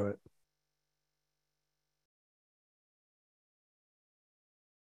want to do it.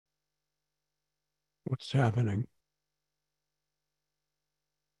 What's happening?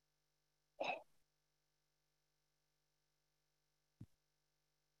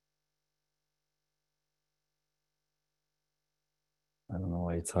 I don't know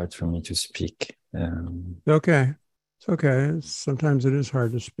why it's hard for me to speak. Okay. It's okay. Sometimes it is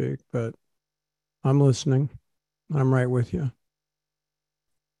hard to speak, but I'm listening. I'm right with you.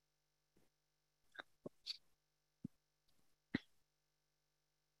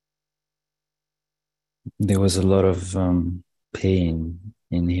 There was a lot of pain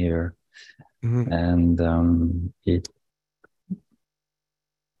in here, and a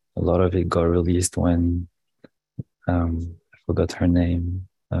lot of it got released when I forgot her name.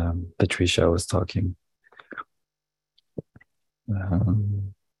 Patricia was talking.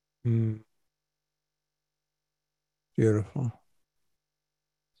 Beautiful.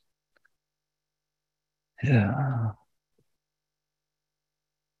 Yeah.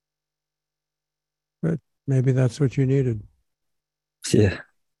 But maybe that's what you needed. Yeah.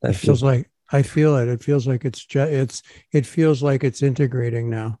 It feels like, I feel it. It feels like it feels like it's integrating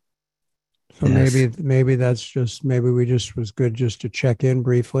now. So yes. maybe that's just, maybe we just was good just to check in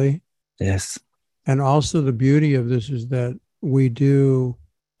briefly. Yes. And also the beauty of this is that we do,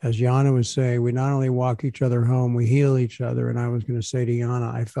 as Yana was saying, we not only walk each other home, we heal each other. And I was going to say to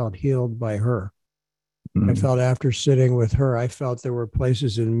Yana, I felt healed by her. I felt after sitting with her, I felt there were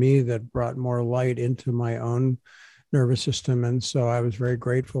places in me that brought more light into my own nervous system. And so I was very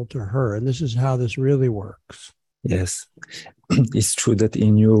grateful to her. And this is how this really works. Yes. It's true that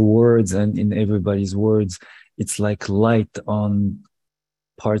in your words and in everybody's words, it's like light on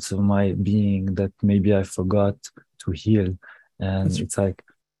parts of my being that maybe I forgot to heal. And it's like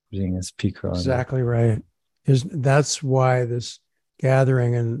being a speaker on exactly right. That's why this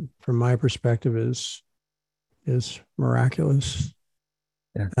gathering, and from my perspective, is miraculous,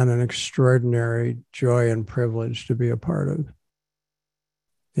 and an extraordinary joy and privilege to be a part of.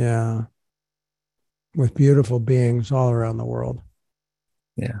 Yeah. With beautiful beings all around the world.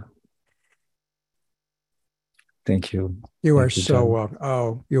 Yeah. Thank you. You are so welcome.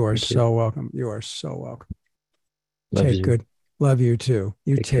 Oh, you are so welcome. You are so welcome. Love you. Good. Love you too.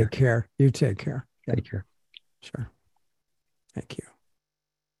 You take care. You take care. Take care. Sure. Thank you.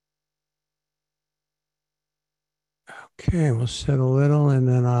 Okay, we'll sit a little and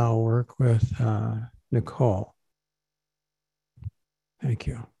then I'll work with Nicole. Thank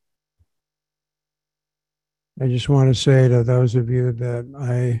you. I just want to say to those of you that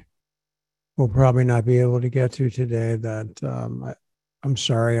I will probably not be able to get to today that I'm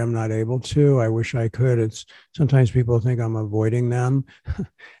sorry I'm not able to. I wish I could. Sometimes people think I'm avoiding them,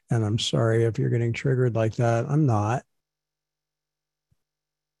 and I'm sorry if you're getting triggered like that. I'm not.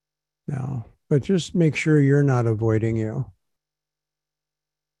 No, but just make sure you're not avoiding you.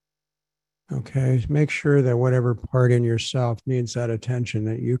 Okay, make sure that whatever part in yourself needs that attention,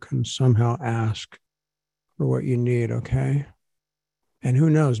 that you can somehow ask for what you need, okay? And who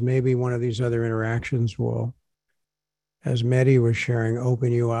knows, maybe one of these other interactions will, as Mehdi was sharing,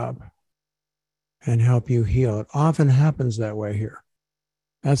 open you up and help you heal. It often happens that way here.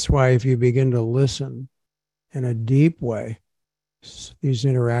 That's why if you begin to listen in a deep way, these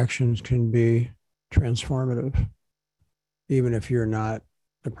interactions can be transformative, even if you're not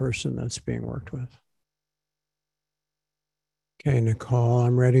the person that's being worked with. Okay, Nicole,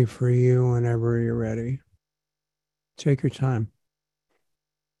 I'm ready for you whenever you're ready. Take your time.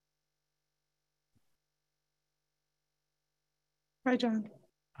 Hi, John.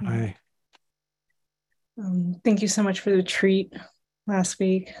 Hi. Thank you so much for the treat last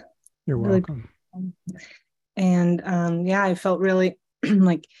week. You're welcome. And yeah, I felt really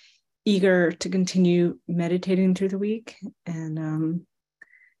like eager to continue meditating through the week, and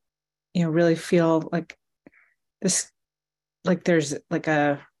really feel like this, like there's like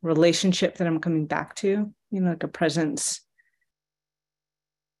a relationship that I'm coming back to, like a presence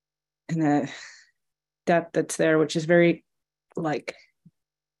and a depth that's there, which is very like,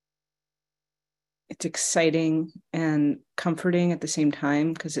 it's exciting and comforting at the same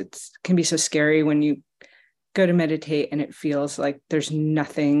time, because it can be so scary when you go to meditate and it feels like there's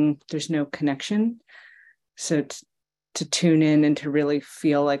no connection. So to tune in and to really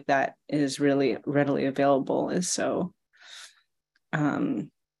feel like that is really readily available is so I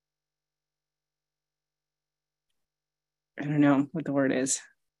don't know what the word is.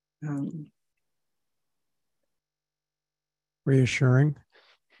 Reassuring.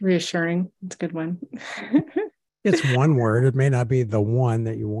 Reassuring. It's a good one. It's one word. It may not be the one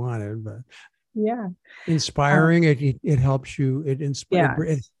that you wanted, but yeah. Inspiring. It helps you.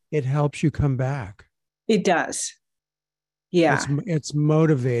 It helps you come back. It does. Yeah. It's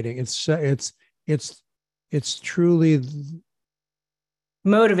motivating. It's it's truly,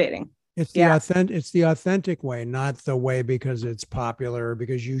 Motivating. it's the authentic way, not the way because it's popular or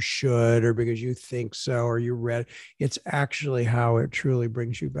because you should or because you think so or you read. It's actually how it truly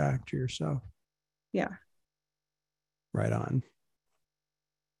brings you back to yourself. Yeah. Right on.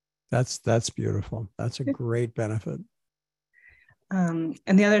 That's beautiful. That's a great benefit. And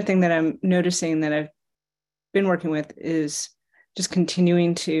the other thing that I'm noticing that I've been working with is just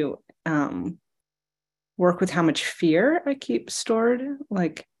continuing to work with how much fear I keep stored.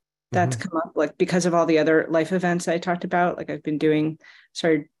 Like that's come up, like because of all the other life events I talked about. Like I've been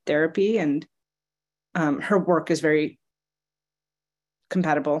started therapy, and her work is very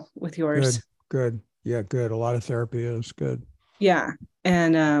compatible with yours. Good. Yeah, good. A lot of therapy is good. Yeah.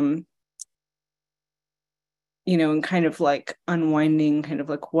 And and kind of like unwinding kind of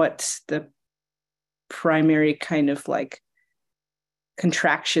like what's the primary kind of like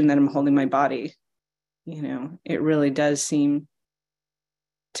contraction that I'm holding my body. It really does seem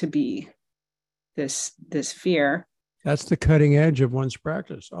to be this fear. That's the cutting edge of one's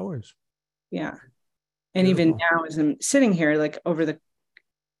practice, always. Yeah. And beautiful. Even now, as I'm sitting here, like over the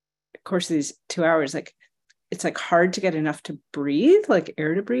course of these 2 hours, like it's like hard to get enough to breathe, like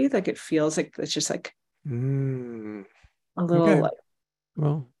air to breathe. Like it feels like it's just like a little okay. like.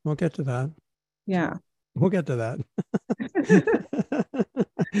 Well, we'll get to that. Yeah. We'll get to that.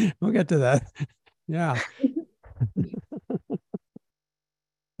 We'll get to that. Yeah.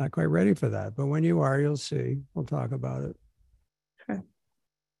 Not quite ready for that, but when you are, you'll see. We'll talk about it. Okay.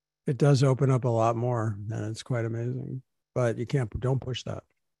 It does open up a lot more, and it's quite amazing. But don't push that.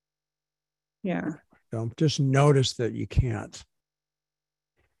 Yeah. Don't just notice that you can't.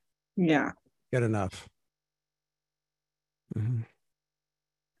 Yeah. Get enough.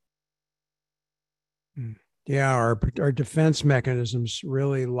 Yeah, our defense mechanisms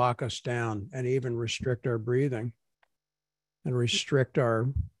really lock us down and even restrict our breathing and restrict our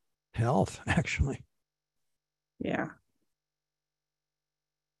health, actually. Yeah.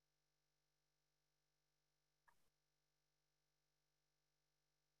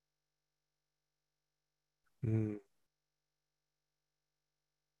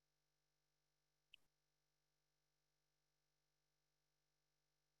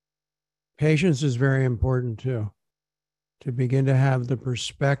 Patience is very important too, to begin to have the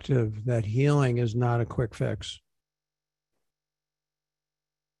perspective that healing is not a quick fix.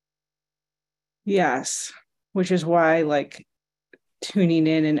 Yes, which is why like tuning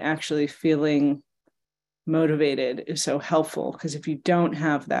in and actually feeling motivated is so helpful, because if you don't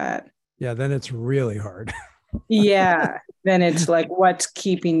have that, yeah, then it's really hard. Yeah, then it's like what's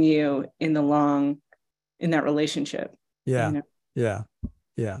keeping you in that relationship. Yeah.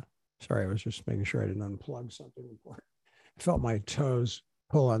 Sorry, I was just making sure I didn't unplug something before. I felt my toes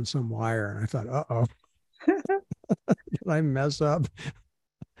pull on some wire and I thought, uh-oh. Did I mess up?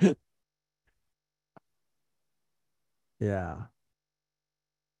 Yeah.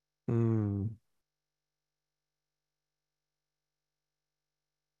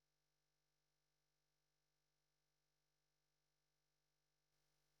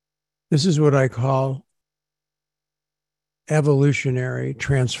 This is what I call evolutionary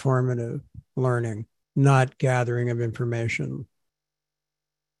transformative learning, not gathering of information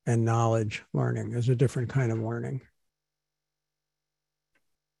and knowledge learning. Is a different kind of learning.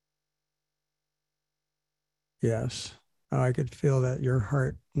 Yes. Oh, I could feel that, your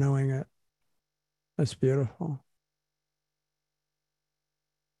heart knowing it. That's beautiful.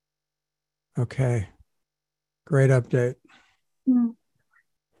 Okay. Great update.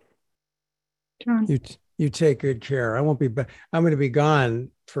 John. You take good care. I won't be back. I'm going to be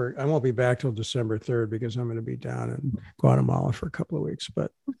gone I won't be back till December 3rd because I'm going to be down in Guatemala for a couple of weeks.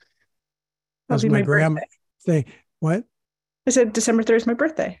 But that's my grandma thing. What? I said December 3rd is my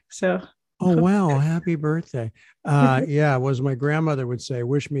birthday. So. Oh, wow. Happy birthday. Yeah, was my grandmother would say,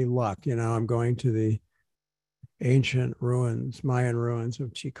 wish me luck. I'm going to the ancient ruins, Mayan ruins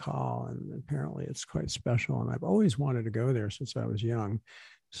of Tikal. And apparently it's quite special. And I've always wanted to go there since I was young.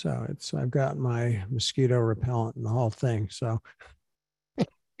 So I've got my mosquito repellent and the whole thing. So.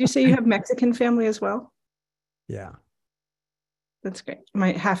 You say you have Mexican family as well? Yeah. That's great.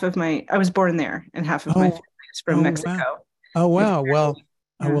 I was born there, and half of my family is from Mexico. Wow. Oh, wow. Well,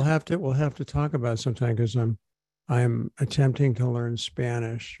 we'll have to talk about it sometime, because I'm attempting to learn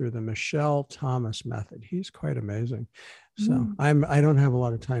Spanish through the Michel Thomas method. He's quite amazing. So I don't have a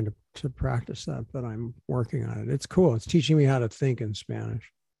lot of time to practice that, but I'm working on it. It's cool. It's teaching me how to think in Spanish.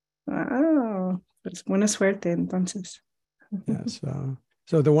 Oh, pues buena suerte entonces. Yeah.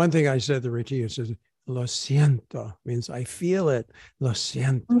 So the one thing I said to Richie is, Lo siento means I feel it. Lo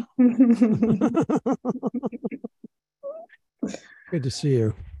siento. Good to see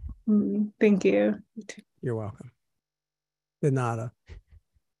you. Thank you. You're welcome. De nada.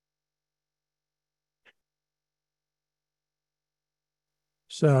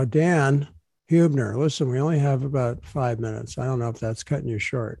 So Dan Hubner, listen, we only have about 5 minutes. I don't know if that's cutting you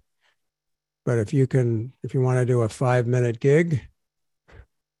short, but if you want to do a 5-minute gig,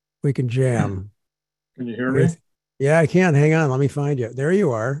 we can jam. Can you hear me? Yeah, I can. Hang on. Let me find you. There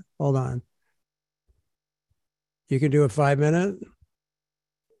you are. Hold on. You can do a 5-minute?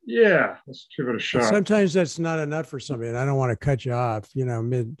 Yeah, let's give it a shot. Sometimes that's not enough for somebody, and I don't want to cut you off,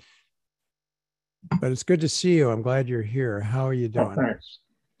 mid. But it's good to see you. I'm glad you're here. How are you doing? Oh, thanks.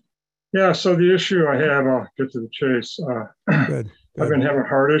 Yeah, so the issue I have, I'll get to the chase. Good. I've been having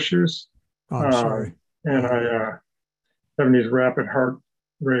heart issues. Oh, I'm sorry. And I having these rapid heart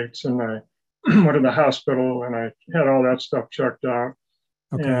rates, and I went to the hospital, and I had all that stuff checked out.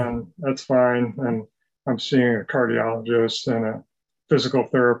 Okay. And that's fine. And I'm seeing a cardiologist and a physical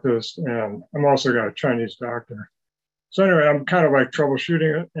therapist, and I'm also got a Chinese doctor. So anyway, I'm kind of like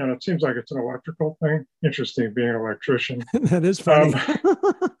troubleshooting it, and it seems like it's an electrical thing. Interesting being an electrician. That is funny.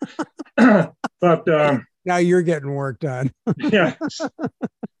 But now you're getting work done. Yeah.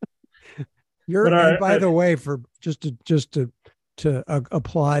 By the way, for just to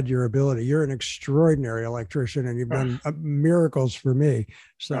applaud your ability, you're an extraordinary electrician, and you've done miracles for me.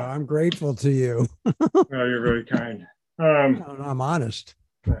 So I'm grateful to you. Well, you're very kind. I'm honest.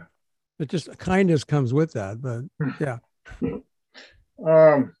 Yeah. It just kindness comes with that, but yeah.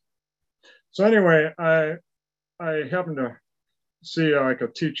 So anyway, I happened to see like a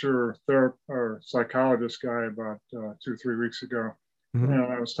teacher or psychologist guy about 2-3 weeks ago, and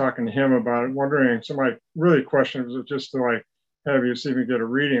I was talking to him about it, wondering. Somebody really questioned, was it just to like have you see me get a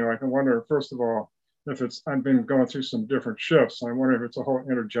reading? Like I wonder, first of all, if I've been going through some different shifts. I wonder if it's a whole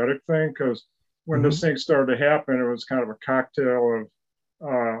energetic thing, because when this thing started to happen, it was kind of a cocktail of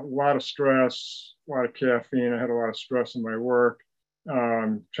a lot of stress, a lot of caffeine. I had a lot of stress in my work,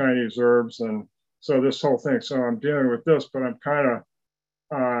 Chinese herbs. And so this whole thing, so I'm dealing with this, but I'm kind of,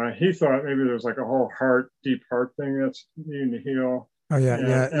 he thought maybe there's like a whole deep heart thing that's needing to heal. Oh yeah.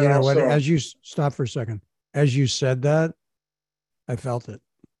 And you know also, what, as you stop for a second, as you said that, I felt it.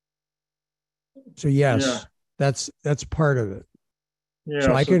 So yes, that's part of it.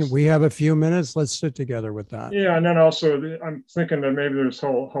 Yeah, so we have a few minutes. Let's sit together with that. Yeah. And then also I'm thinking that maybe there's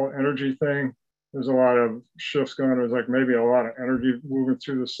whole energy thing. There's a lot of shifts going on. There's like maybe a lot of energy moving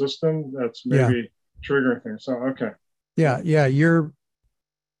through the system that's maybe triggering things. So, okay. Yeah.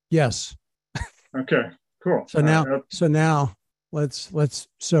 Yes. Okay, cool. So now let's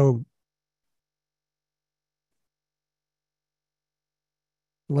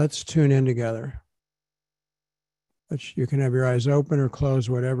tune in together. You can have your eyes open or closed,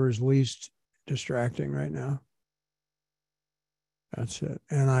 whatever is least distracting right now. That's it.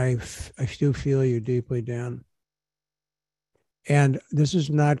 And I do feel you deeply, Dan. And this is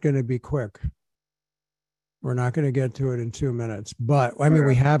not going to be quick. We're not going to get to it in 2 minutes, but I mean,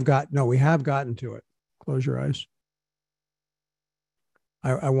 we have gotten to it. Close your eyes.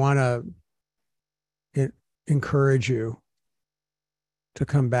 I want to encourage you to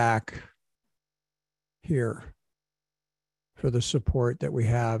come back here for the support that we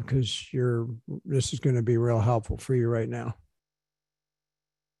have, because this is going to be real helpful for you right now.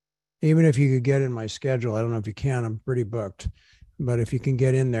 Even if you could get in my schedule, I don't know if you can, I'm pretty booked, but if you can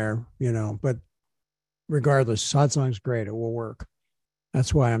get in there, but regardless, satsang's great, it will work.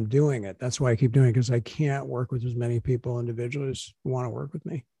 That's why I'm doing it. That's why I keep doing it, because I can't work with as many people individually as want to work with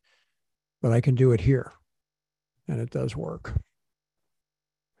me, but I can do it here, and it does work.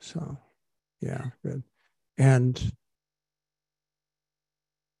 So, yeah, good. And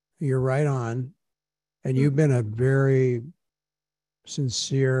you're right on. And you've been a very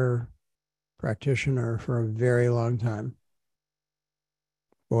sincere practitioner for a very long time.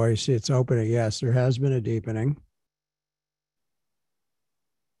 Boy, you see, it's opening. Yes, there has been a deepening.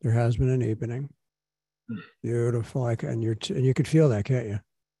 There has been a deepening. Beautiful. And you could feel that, can't you?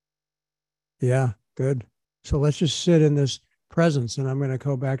 Yeah, good. So let's just sit in this presence, and I'm going to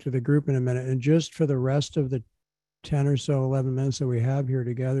go back to the group in a minute. And just for the rest of the 10 or so, 11 minutes that we have here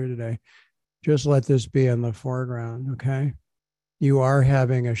together today, just let this be in the foreground, okay? You are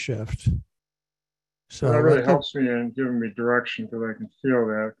having a shift. So that really helps me in giving me direction, because I can feel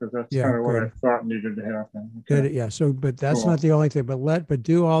that, because that's kind of what I thought needed to happen. Okay. Good, yeah. So, but that's not the only thing. But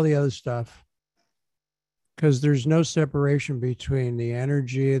do all the other stuff. because there's no separation between the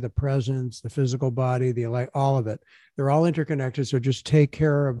energy, the presence, the physical body, the all of it. They're all interconnected. So just take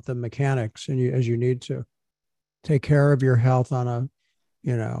care of the mechanics and as you need to. Take care of your health on a,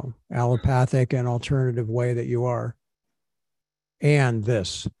 allopathic and alternative way that you are. And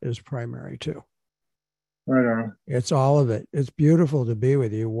this is primary too. Right on. It's all of it. It's beautiful to be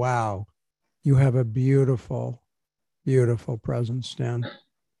with you. Wow. You have a beautiful, beautiful presence, Dan.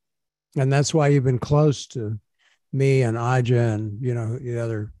 And that's why you've been close to me and Aja and, the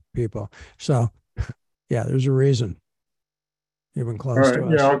other people. So, yeah, there's a reason you've been close to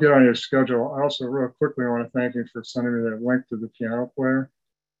us. Yeah, I'll get on your schedule. I also, real quickly, I want to thank you for sending me that link to the piano player.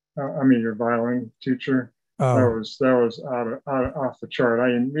 Your violin teacher. Oh. That was off the chart. I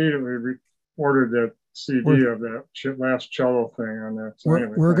immediately ordered that CD of that last cello thing on that. So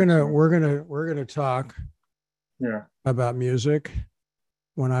we're gonna talk. Yeah. About music.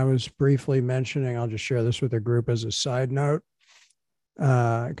 When I was briefly mentioning, I'll just share this with the group as a side note,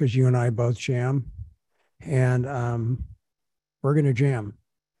 because you and I both jam, and we're gonna jam.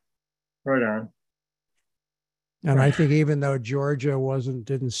 Right on. And I think even though Georgia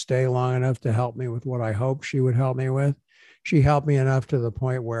didn't stay long enough to help me with what I hoped she would help me with, she helped me enough to the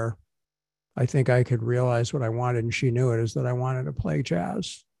point where I think I could realize what I wanted, and she knew it, is that I wanted to play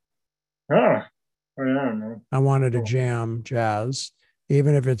jazz. Oh yeah, man. I wanted to jam jazz,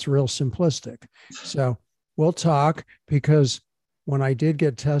 even if it's real simplistic. So we'll talk, because when I did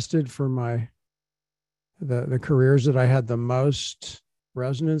get tested for the careers that I had the most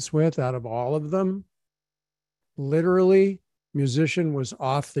resonance with out of all of them, literally musician was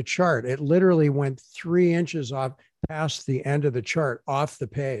off the chart. It literally went 3 inches off past the end of the chart, off the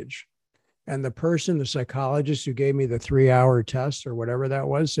page. And the psychologist who gave me the 3-hour test or whatever that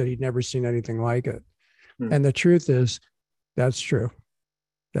was, said he'd never seen anything like it. And the truth is, that's true.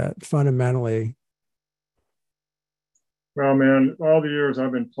 That fundamentally. Well, man, all the years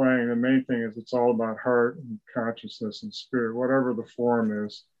I've been playing, the main thing is it's all about heart and consciousness and spirit, whatever the form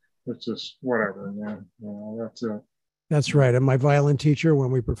is. It's just whatever, man. That's it. That's right. And my violin teacher, when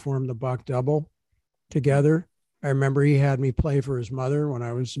we performed the Bach double together, I remember he had me play for his mother when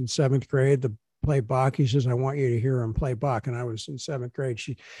I was in 7th grade to play Bach. He says, "I want you to hear him play Bach." And I was in 7th grade.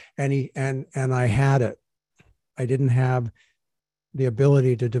 And I had it. I didn't have the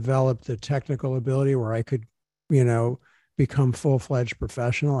ability to develop the technical ability where I could, become full-fledged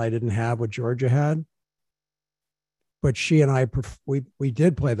professional. I didn't have what Georgia had. But she and I, we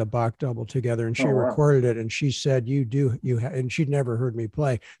did play the Bach double together, and she recorded it. And she said, and she'd never heard me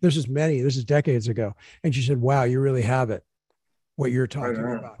play. This is decades ago. And she said, "Wow, you really have it, what you're talking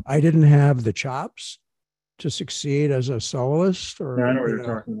about." I didn't have the chops to succeed as a soloist. Yeah, I know what you're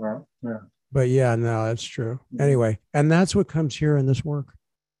talking about. Yeah. But yeah, no, that's true. Yeah. Anyway, and that's what comes here in this work.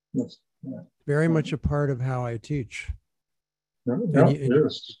 Yes. Yeah. Very much a part of how I teach. Yeah, it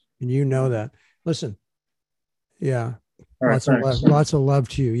is. And you know that. Listen. Yeah. Lots of love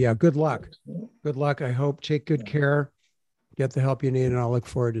to you. Yeah. Good luck. Good luck. I hope. Take good care. Get the help you need, and I'll look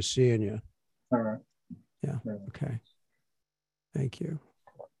forward to seeing you. All right. Yeah. Okay. Thank you.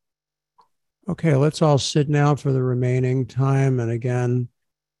 Okay. Let's all sit now for the remaining time. And again,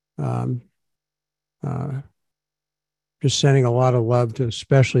 just sending a lot of love to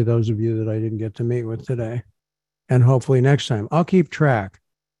especially those of you that I didn't get to meet with today. And hopefully next time. I'll keep track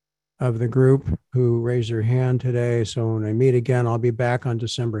of the group who raised their hand today. So when I meet again, I'll be back on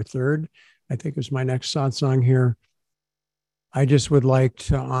December 3rd. I think is my next satsang here. I just would like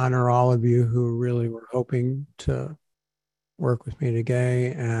to honor all of you who really were hoping to work with me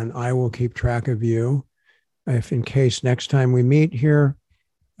today, and I will keep track of you. If in case next time we meet here,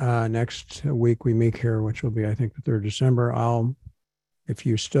 next week we meet here, which will be, I think, the 3rd of December, if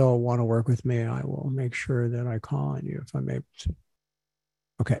you still want to work with me, I will make sure that I call on you if I'm able to.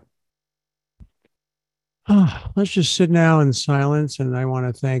 Okay. Let's just sit now in silence. And I want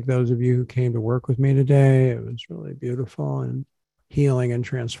to thank those of you who came to work with me today. It was really beautiful and healing and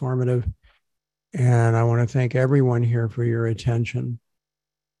transformative. And I want to thank everyone here for your attention.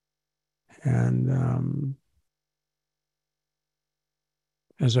 And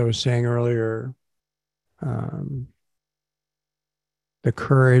as I was saying earlier, the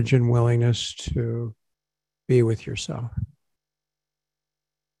courage and willingness to be with yourself.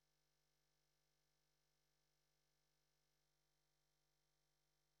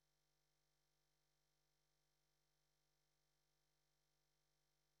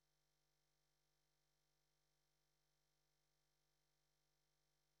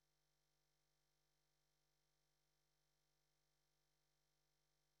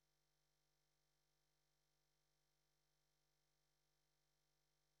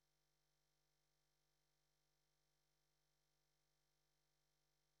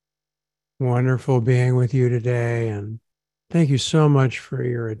 Wonderful being with you today. And thank you so much for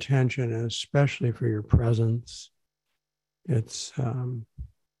your attention, and especially for your presence. It's, I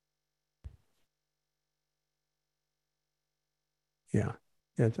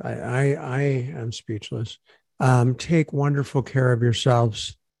am speechless. Take wonderful care of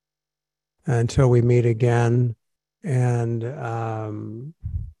yourselves until we meet again. And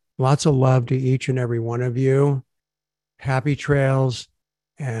lots of love to each and every one of you. Happy trails,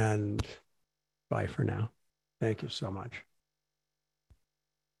 and bye for now. Thank you so much.